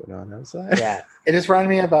sirens going on outside. Yeah, it just reminded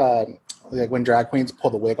me of like when drag queens pull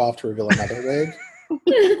the wig off to reveal another wig.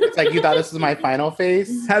 It's like you thought this was my final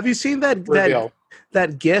face. Have you seen that Reveal.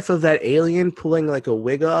 that gif of that alien pulling like a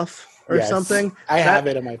wig off or Yes. something? I have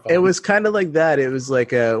it on my phone. It was kind of like that. It was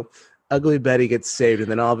like Ugly Betty gets saved, and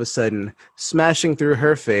then all of a sudden, smashing through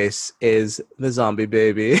her face is the zombie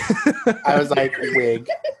baby. I was like, wig,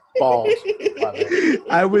 balls. Love it.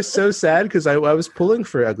 I was so sad because I was pulling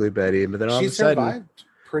for Ugly Betty, but then all She of a sudden, survived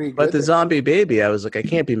pretty good. but the there. zombie baby, I was like, I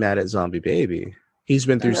can't be mad at zombie baby. He's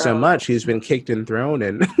been through so No. much. He's been kicked and thrown,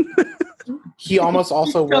 and He almost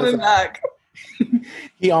also was. Coming back.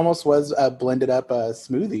 He almost was a blended up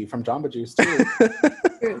smoothie from Jamba Juice too.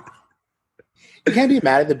 True. You can't be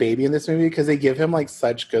mad at the baby in this movie because they give him like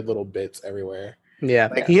such good little bits everywhere. Yeah,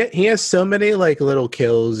 like he has so many like little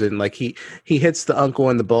kills, and like he hits the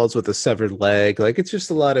uncle in the balls with a severed leg. Like it's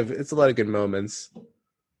just a lot of good moments.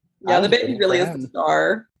 Yeah, the baby really is the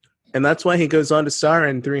star. And that's why he goes on to star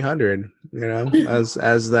in 300, you know, as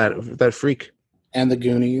that freak. And the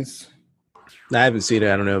Goonies. I haven't seen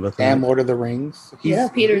it. I don't know about that. And Lord of the Rings.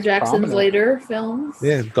 Peter Jackson's prominent. later films.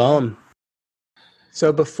 Yeah, Gollum.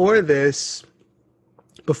 So before the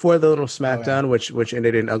little smackdown, which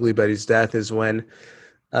ended in Ugly Betty's death, is when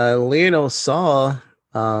Lionel saw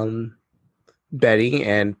Betty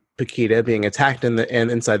and Paquita being attacked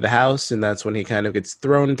inside the house, and that's when he kind of gets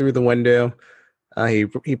thrown through the window.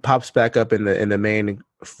 He pops back up in the main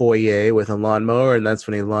foyer with a lawnmower, and that's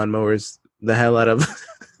when he lawnmowers the hell out of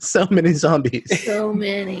so many zombies. So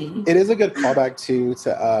many. It is a good callback to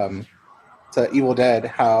Evil Dead,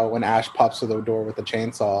 how when Ash pops through the door with the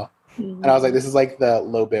chainsaw. And I was like, this is like the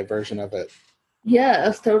low bit version of it.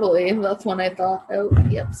 Yes, totally. That's when I thought, oh,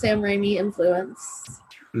 yep, Sam Raimi influence.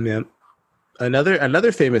 Yeah.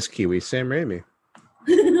 Another famous Kiwi, Sam Raimi.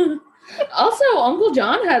 Also, Uncle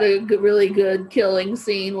John had a really good killing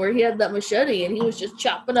scene where he had that machete and he was just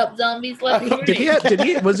chopping up zombies left and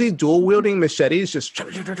right. Was he dual wielding machetes? Just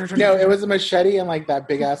No, it was a machete and like that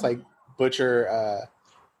big ass like butcher,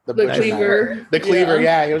 The cleaver. The cleaver,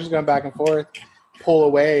 yeah. He was just going back and forth, pull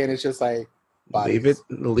away, and it's just like bodies.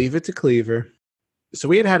 Leave it to Cleaver. So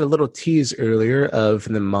we had a little tease earlier of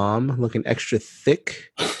the mom looking extra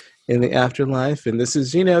thick in the afterlife, and this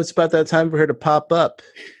is, it's about that time for her to pop up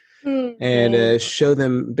and show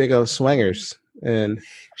them big old swangers. And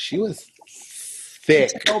she was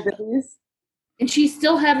thick. And she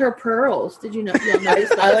still had her pearls. Did you know? I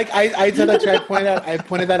said that too. I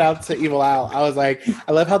pointed that out to Evil Al. I was like,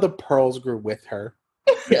 I love how the pearls grew with her.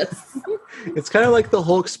 Yes. It's kind of like the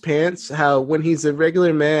Hulk's pants, how when he's a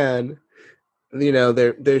regular man,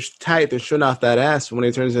 they're tight, they're showing off that ass. But when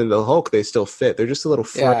he turns into the Hulk, they still fit. They're just a little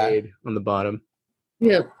frayed on the bottom.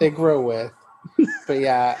 Yeah. They grow with. But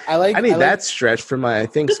yeah, I need that stretch for my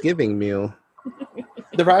Thanksgiving meal.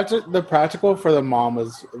 The practical for the mom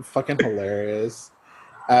was fucking hilarious.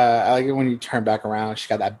 I like it when you turn back around. She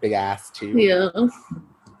got that big ass too. Yeah.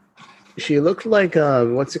 She looked like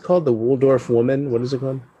what's it called? The Waldorf woman. What is it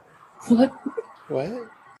called? What?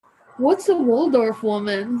 What's a Waldorf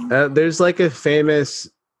woman? There's like a famous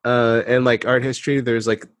in like art history. There's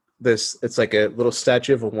like this. It's like a little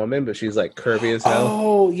statue of a woman, but she's like curvy as hell.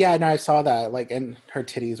 Oh yeah, no, I saw that. Like, and her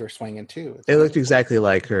titties were swinging too. It looked exactly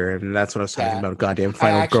like her, and that's what I was talking about. Goddamn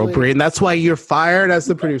Final Girl Breed, and that's why you're fired as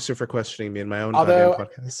the producer for questioning me in my own goddamn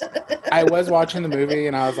podcast. I was watching the movie,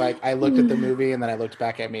 and I was like, I looked at the movie, and then I looked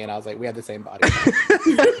back at me, and I was like, we had the same body.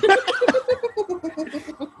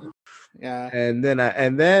 Yeah. And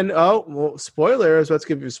then spoiler, I was about to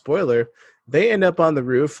give you a spoiler. They end up on the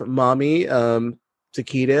roof. Mommy,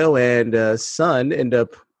 Taquito, and son end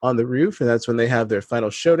up on the roof, and that's when they have their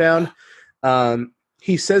final showdown.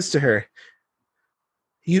 He says to her,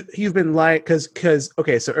 You've been lying, because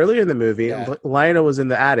okay, so earlier in the movie, Lionel was in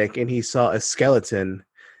the attic and he saw a skeleton,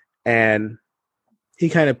 and he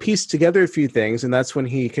kind of pieced together a few things, and that's when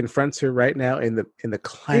he confronts her right now in the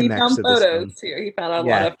climax. He found of photos here. He found out a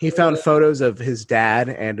lot of he found photos of his dad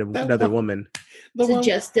and another woman.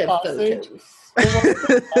 Suggestive photos.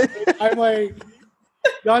 I'm like,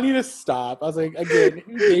 y'all need to stop. I was like, again,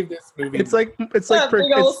 who gave this movie? It's like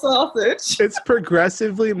big old sausage. It's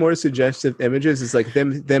progressively more suggestive images. It's like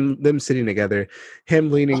them sitting together, him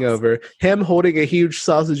leaning over, him holding a huge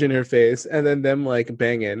sausage in her face, and then them like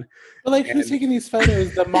banging. But like, who's taking these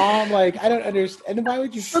photos? The mom, like, I don't understand. And why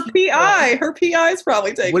would you? Her PI's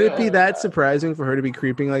probably taking. Would it be that surprising for her to be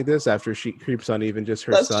creeping like this after she creeps on even just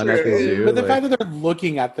her son true. at the zoo? But the fact that they're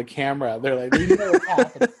looking at the camera, they're like, you know what's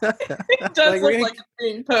happening. It does look like it's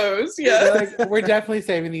being posed. Yeah, like, we're definitely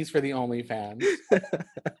saving these for the OnlyFans.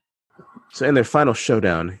 So in their final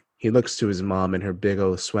showdown, he looks to his mom and her big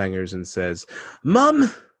old swangers and says,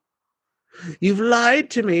 "Mom, you've lied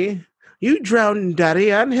to me. You drowned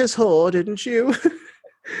Daddy and his whore, didn't you?"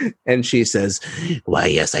 And she says, "Why,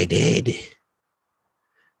 yes, I did."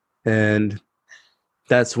 And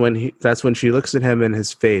that's when she looks at him in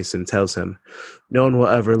his face and tells him, "No one will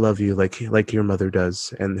ever love you like your mother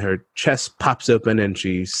does." And her chest pops open and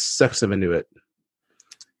she sucks him into it.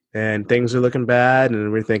 And things are looking bad,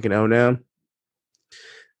 and we're thinking, oh no.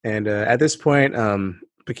 And at this point,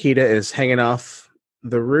 Paquita is hanging off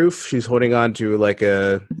the roof. She's holding on to like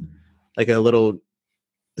a little,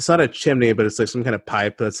 it's not a chimney, but it's like some kind of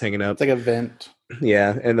pipe that's hanging up. It's like a vent.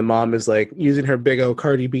 Yeah, and the mom is like using her big old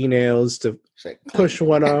Cardi B nails to She's like, push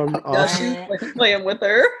one arm Yeah, off. she's like playing with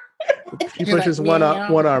her. She pushes one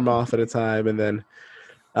arm off at a time, and then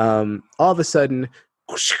all of a sudden,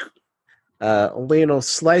 Lionel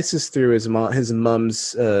slices through his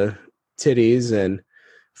mom's titties and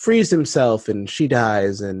frees himself, and she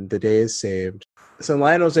dies, and the day is saved. So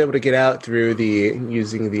Lionel's able to get out through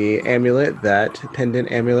using the amulet, that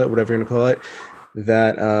pendant amulet, whatever you're gonna call it,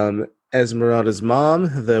 that Esmeralda's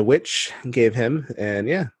mom, the witch, gave him, and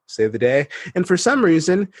yeah, save the day. And for some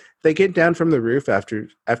reason, they get down from the roof after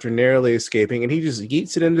narrowly escaping, and he just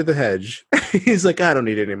yeets it into the hedge. He's like, I don't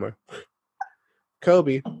need it anymore.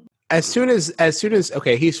 Kobe. As soon as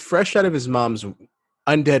okay, he's fresh out of his mom's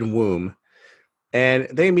undead womb, and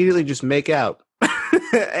they immediately just make out.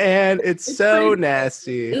 And it's so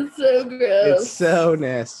nasty. It's so gross. It's so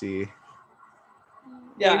nasty.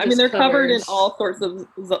 Yeah, I mean they're covered in all sorts of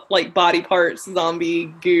like body parts,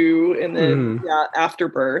 zombie goo, and then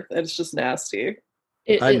afterbirth. It's just nasty.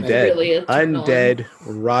 Undead, really undead,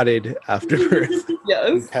 rotted afterbirth.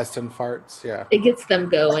 Yes, pest and farts. Yeah, it gets them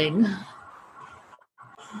going.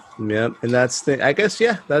 Yep, and that's the. I guess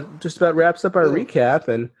that just about wraps up our recap,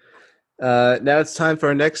 and now it's time for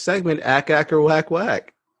our next segment, Ack or Whack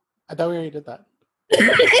Whack. I thought we already did that.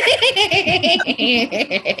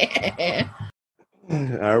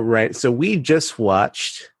 All right, so we just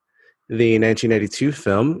watched the 1992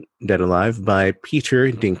 film Dead Alive by Peter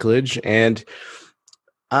Dinklage, and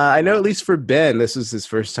I know at least for Ben, this is his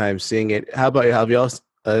first time seeing it. How about you? Have y'all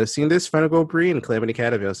seen this? Final Girl Bree and Calamity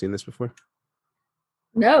Cat, have y'all seen this before?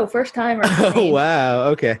 No, first time. Oh wow!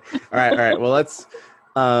 Okay, all right. Well, let's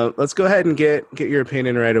go ahead and get your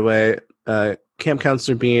opinion right away. Camp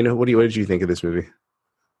Counselor Bean, what did you think of this movie?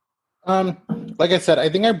 Like I said, I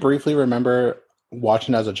think I briefly remember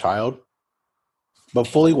watching it as a child, but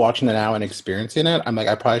fully watching it now and experiencing it, I'm like,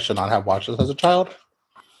 I probably should not have watched this as a child.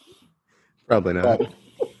 Probably not. But,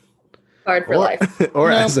 hard for life. Or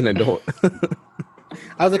as an adult.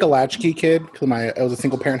 I was like a latchkey kid because it was a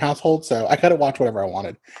single parent household, so I could watch whatever I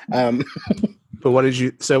wanted. But what did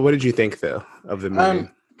you think though of the movie?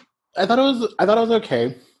 I thought it was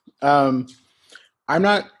okay. I'm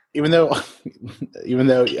not, even though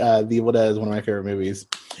The Evil Dead is one of my favorite movies,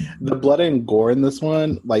 the blood and gore in this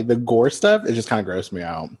one, like the gore stuff, it just kind of grossed me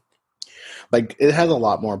out. Like it has a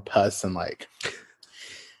lot more pus and like,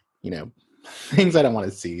 things I don't want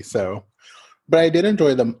to see. So, but I did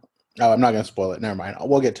enjoy them. Oh, I'm not going to spoil it. Never mind.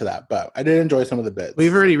 We'll get to that. But I did enjoy some of the bits.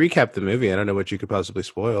 We've already recapped the movie. I don't know what you could possibly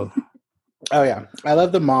spoil. Oh yeah, I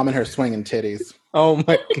love the mom and her swinging titties. Oh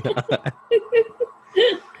my god.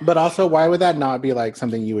 But also, why would that not be like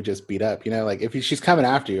something you would just beat up? Like if she's coming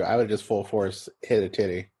after you, I would just full force hit a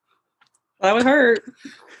titty. That would hurt.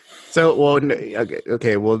 So, well,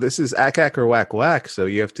 okay. Well, this is Ack or Whack Whack. So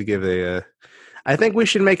you have to give I think we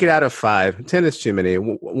should make it out of 5. 10 is too many.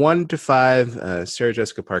 1 to 5. Sarah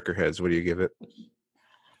Jessica Parker heads. What do you give it?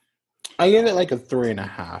 I give it like a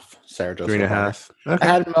 3.5. Sarah Jessica 3.5. Okay.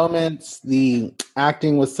 I had moments. The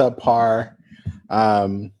acting was subpar.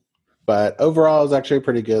 But overall, it was actually a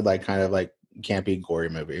pretty good, like kind of like campy, gory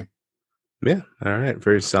movie. Yeah. All right.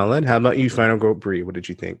 Very solid. How about you, Final Girl Bree? What did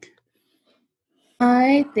you think?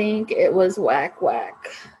 I think it was whack whack.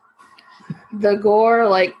 The gore,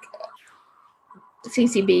 like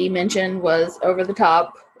CCB mentioned, was over the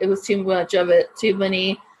top. It was too much of it. Too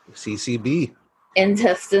many CCB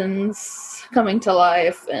intestines coming to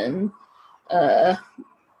life and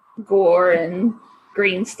gore and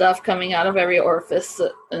green stuff coming out of every orifice,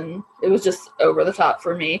 and it was just over the top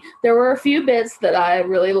for me. There were a few bits that I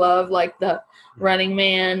really loved, like the Running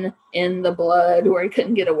Man in the blood where he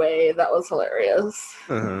couldn't get away. That was hilarious.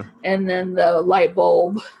 Uh-huh. And then the light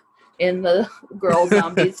bulb in the girl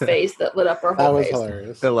zombie's face that lit up her whole face. That was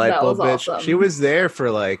hilarious. The light bulb bitch. Awesome. She was there for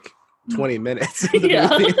like 20 minutes. Yeah.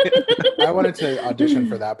 I wanted to audition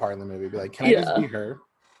for that part of the movie. Be like, can I just be her?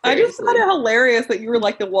 I just found it hilarious that you were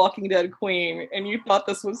like the Walking Dead queen and you thought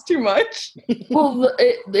this was too much. Well,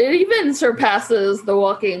 it even surpasses The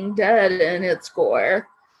Walking Dead in its gore.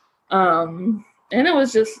 And it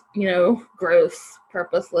was just, gross,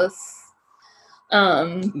 purposeless.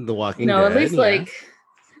 The Walking Dead. No, at least like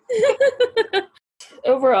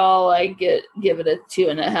overall, I give it a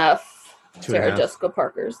 2.5. Sarah Jessica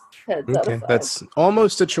Parker's heads out of 5. That's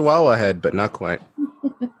almost a Chihuahua head, but not quite.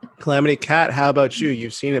 Calamity Cat, how about you?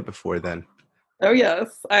 You've seen it before then. Oh,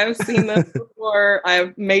 yes. I've seen this before.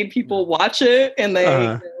 I've made people watch it, and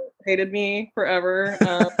they hated me forever.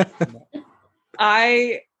 When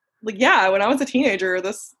I was a teenager,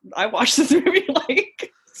 I watched this movie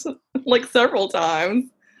like several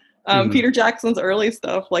times. Mhm. Peter Jackson's early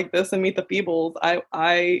stuff like this and Meet the Feebles.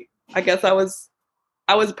 I guess I was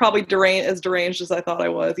probably deranged as I thought I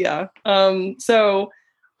was. Yeah. So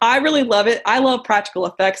I really love it. I love practical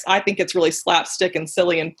effects. I think it's really slapstick and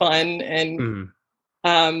silly and fun, and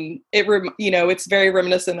Mhm. it's very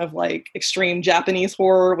reminiscent of like extreme Japanese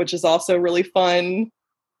horror, which is also really fun.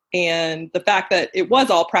 And the fact that it was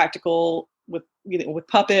all practical with with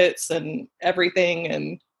puppets and everything,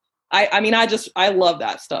 and I love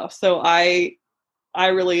that stuff. So I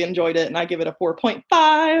really enjoyed it, and I give it a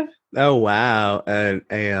 4.5. Oh wow,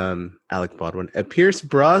 Alec Baldwin, a Pierce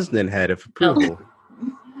Brosnan head of approval.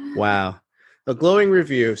 Wow, a glowing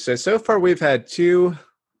review. So far we've had two.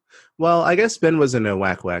 Well, I guess Ben wasn't a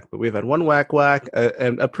whack whack, but we've had one whack whack,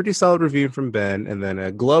 a pretty solid review from Ben, and then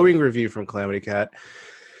a glowing review from Calamity Cat.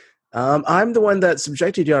 I'm the one that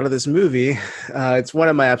subjected you onto this movie. It's one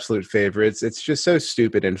of my absolute favorites. It's just so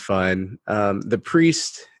stupid and fun. The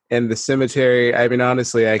priest and the cemetery. I mean,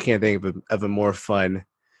 honestly, I can't think of a more fun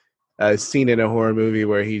scene in a horror movie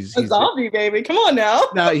where he's A zombie baby. Come on now.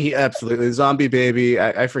 No, he absolutely zombie baby.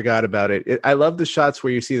 I forgot about it. I love the shots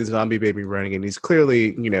where you see the zombie baby running, and he's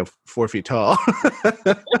clearly 4 feet tall.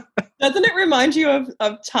 Doesn't it remind you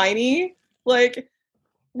of Tiny? Like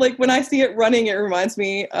when I see it running, it reminds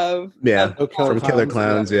me of From Killer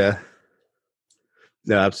Clowns. Yeah.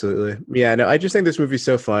 No, absolutely. Yeah, no, I just think this movie's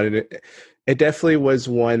so fun, and it definitely was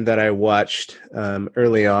one that I watched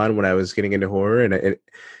early on when I was getting into horror, and I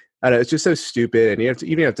don't know, it's just so stupid, and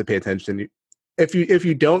you don't have to pay attention. If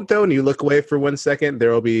you don't though, and you look away for 1 second,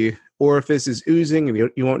 there will be orifices oozing,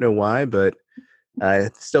 and you won't know why, but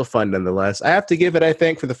it's still fun nonetheless. I have to give it, I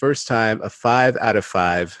think, for the first time, a 5 out of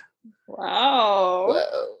 5. Wow.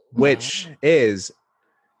 Whoa. Which is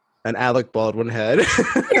an Alec Baldwin head.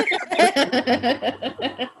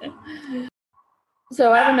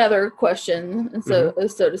 So I have another question, and so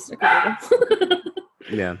does Snickerdoodle.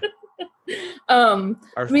 Yeah.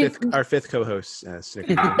 Our fifth co-host,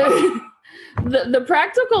 Snickerdoodle. the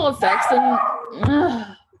practical effects and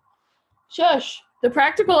the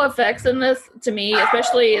practical effects in this, to me,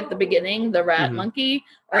 especially at the beginning, the rat monkey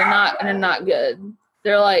are not good.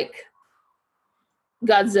 They're like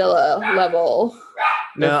Godzilla level.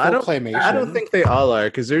 No, I don't claymation. think they all are,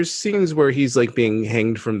 because there's scenes where he's like being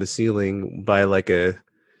hanged from the ceiling by like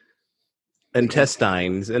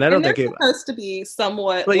intestines, and I don't think it's it supposed to be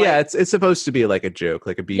somewhat. But yeah, it's supposed to be like a joke,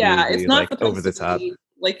 like a B movie, it's not like over the top.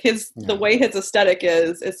 Like the way his aesthetic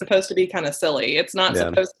is, it's supposed to be kind of silly. It's not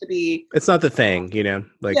supposed to be. It's not the thing,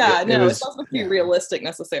 Like it's not supposed to be realistic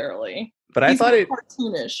necessarily. But I thought it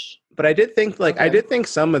cartoonish. But I did think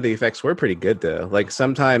some of the effects were pretty good though. Like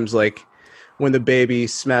sometimes, like when the baby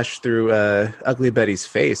smashed through Ugly Betty's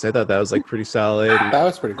face, I thought that was like pretty solid. That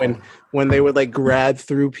was pretty cool. When they would like grab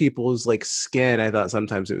through people's like skin, I thought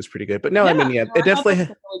sometimes it was pretty good. But no, it definitely had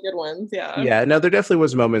really good ones. Yeah. Yeah, no, there definitely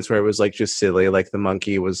was moments where it was like just silly, like the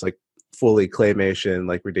monkey was like fully claymation,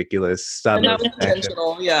 like ridiculous stuff. And that was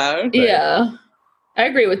intentional. Yeah. But, yeah, I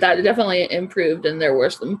agree with that. It definitely improved, and there were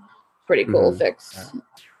some pretty cool effects.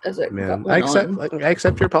 As it I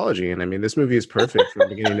accept your apology, and I mean this movie is perfect from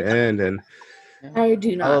beginning to end, and I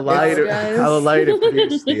do not. I'll allow you to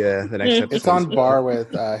produce the next episode. It's on par with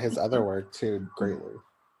his other work too, greatly.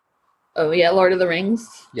 Oh yeah, Lord of the Rings.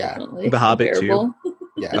 Yeah, definitely. The Hobbit too.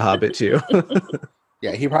 Yeah, The Hobbit too.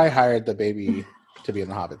 Yeah, he probably hired the baby to be in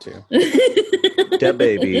The Hobbit too. That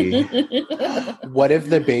baby. What if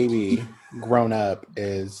the baby grown up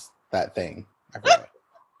is that thing? I forgot.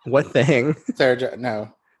 What thing? Sarah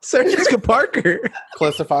Jessica Parker.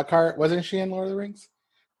 Calista Flockhart, wasn't she in Lord of the Rings?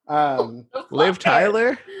 Liv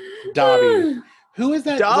Tyler. Dobby. Who is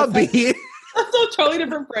that? Dobby. That's a totally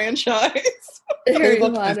different franchise. Harry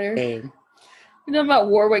look Potter. the same. You know about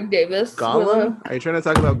Warwick Davis? Gollum? Are you trying to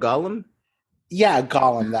talk about Gollum? Yeah,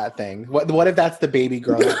 Gollum, that thing. What if that's the baby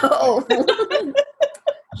grown up? Oh.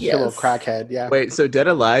 Yes. A little crackhead, yeah. Wait, so Dead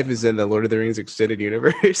Alive is in the Lord of the Rings extended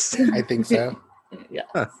universe? I think so. Yeah.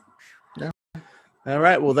 Huh. All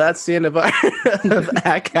right, well, that's the end of our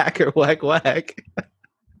Hack or Whack Whack.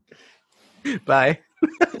 Bye.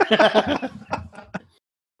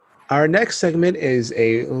 Our next segment is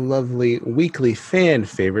a lovely weekly fan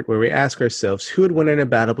favorite where we ask ourselves who would win in a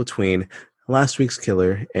battle between last week's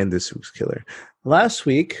killer and this week's killer. Last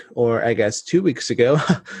week, or I guess 2 weeks ago,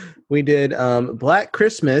 we did Black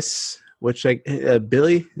Christmas, which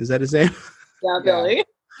Billy, is that his name? Yeah, Billy.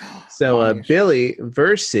 So Billy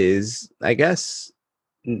versus, I guess,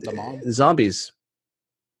 zombies.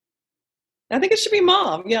 I think it should be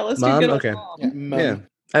Mom. Yeah, let's Mom? do good. Okay. Mom. Yeah.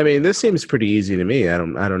 I mean, this seems pretty easy to me. I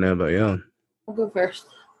don't know about y'all. I'll go first.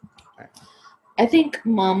 I think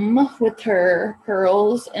Mom, with her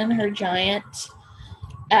pearls and her giant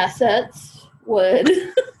assets, would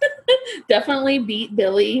definitely beat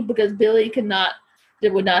Billy, because Billy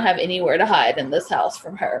would not have anywhere to hide in this house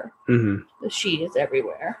from her. Mm-hmm. She is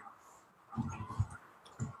everywhere.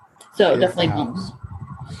 So definitely Mom.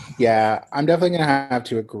 Yeah, I'm definitely gonna have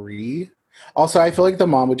to agree. Also, I feel like the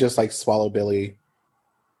mom would just like swallow Billy,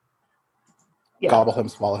 gobble him,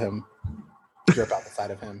 swallow him, drip out the side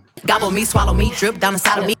of him. Gobble me, swallow me, drip down the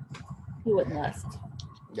side of me. He wouldn't last.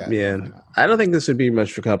 Yeah, I don't think this would be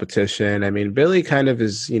much for competition. I mean, Billy kind of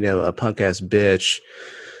is, a punk ass bitch.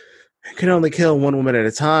 He can only kill one woman at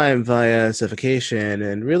a time via suffocation,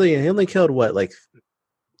 and really, he only killed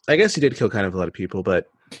I guess he did kill kind of a lot of people, but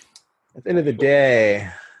at the end of the day,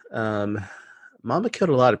 Mama killed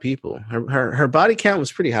a lot of people. Her body count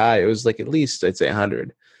was pretty high. It was like at least, I'd say,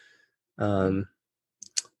 100.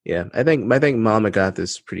 Yeah, I think Mama got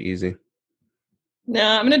this pretty easy. No,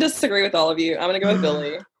 I'm going to disagree with all of you. I'm going to go with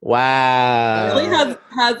Billy. Wow. Billy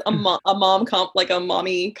has a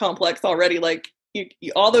mommy complex already. Like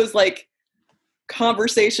all those like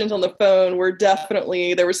conversations on the phone were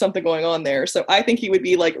definitely, there was something going on there. So I think he would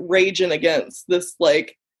be like raging against this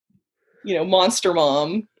like, monster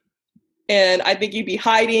mom. And I think he'd be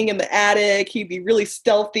hiding in the attic. He'd be really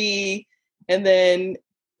stealthy, and then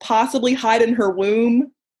possibly hide in her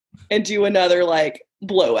womb and do another like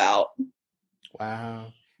blowout.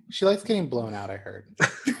 Wow. She likes getting blown out, I heard.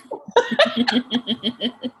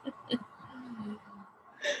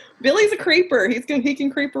 Billy's a creeper. He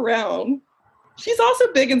can creep around. She's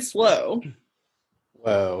also big and slow.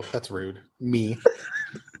 Whoa, that's rude. Me.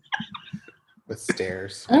 With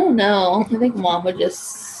stairs. I don't know. I think Mom would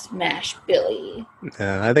just smash Billy.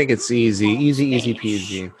 I think it's easy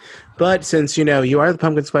peasy. But since, you are the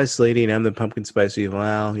pumpkin spice lady and I'm the pumpkin spice evil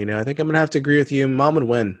Al, I think I'm going to have to agree with you. Mom would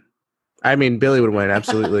win. I mean, Billy would win,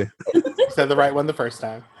 absolutely. Said the right one the first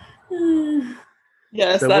time.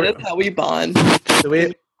 Yes, so that is how we bond. So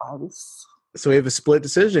we have a split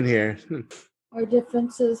decision here. Our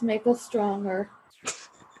differences make us stronger.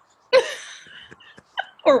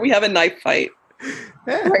 Or we have a knife fight.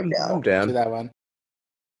 Right now. I'm down. Do that one.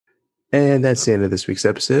 And that's the end of this week's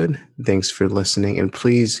episode. Thanks for listening. And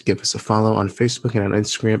please give us a follow on Facebook and on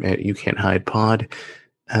Instagram at You Can't Hide Pod.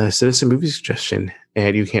 Send us a movie suggestion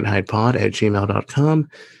at youcan'thidepod@gmail.com.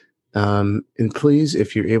 And please,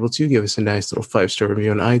 if you're able to, give us a nice little 5-star review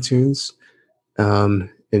on iTunes.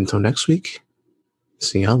 Until next week,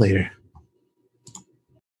 see y'all later.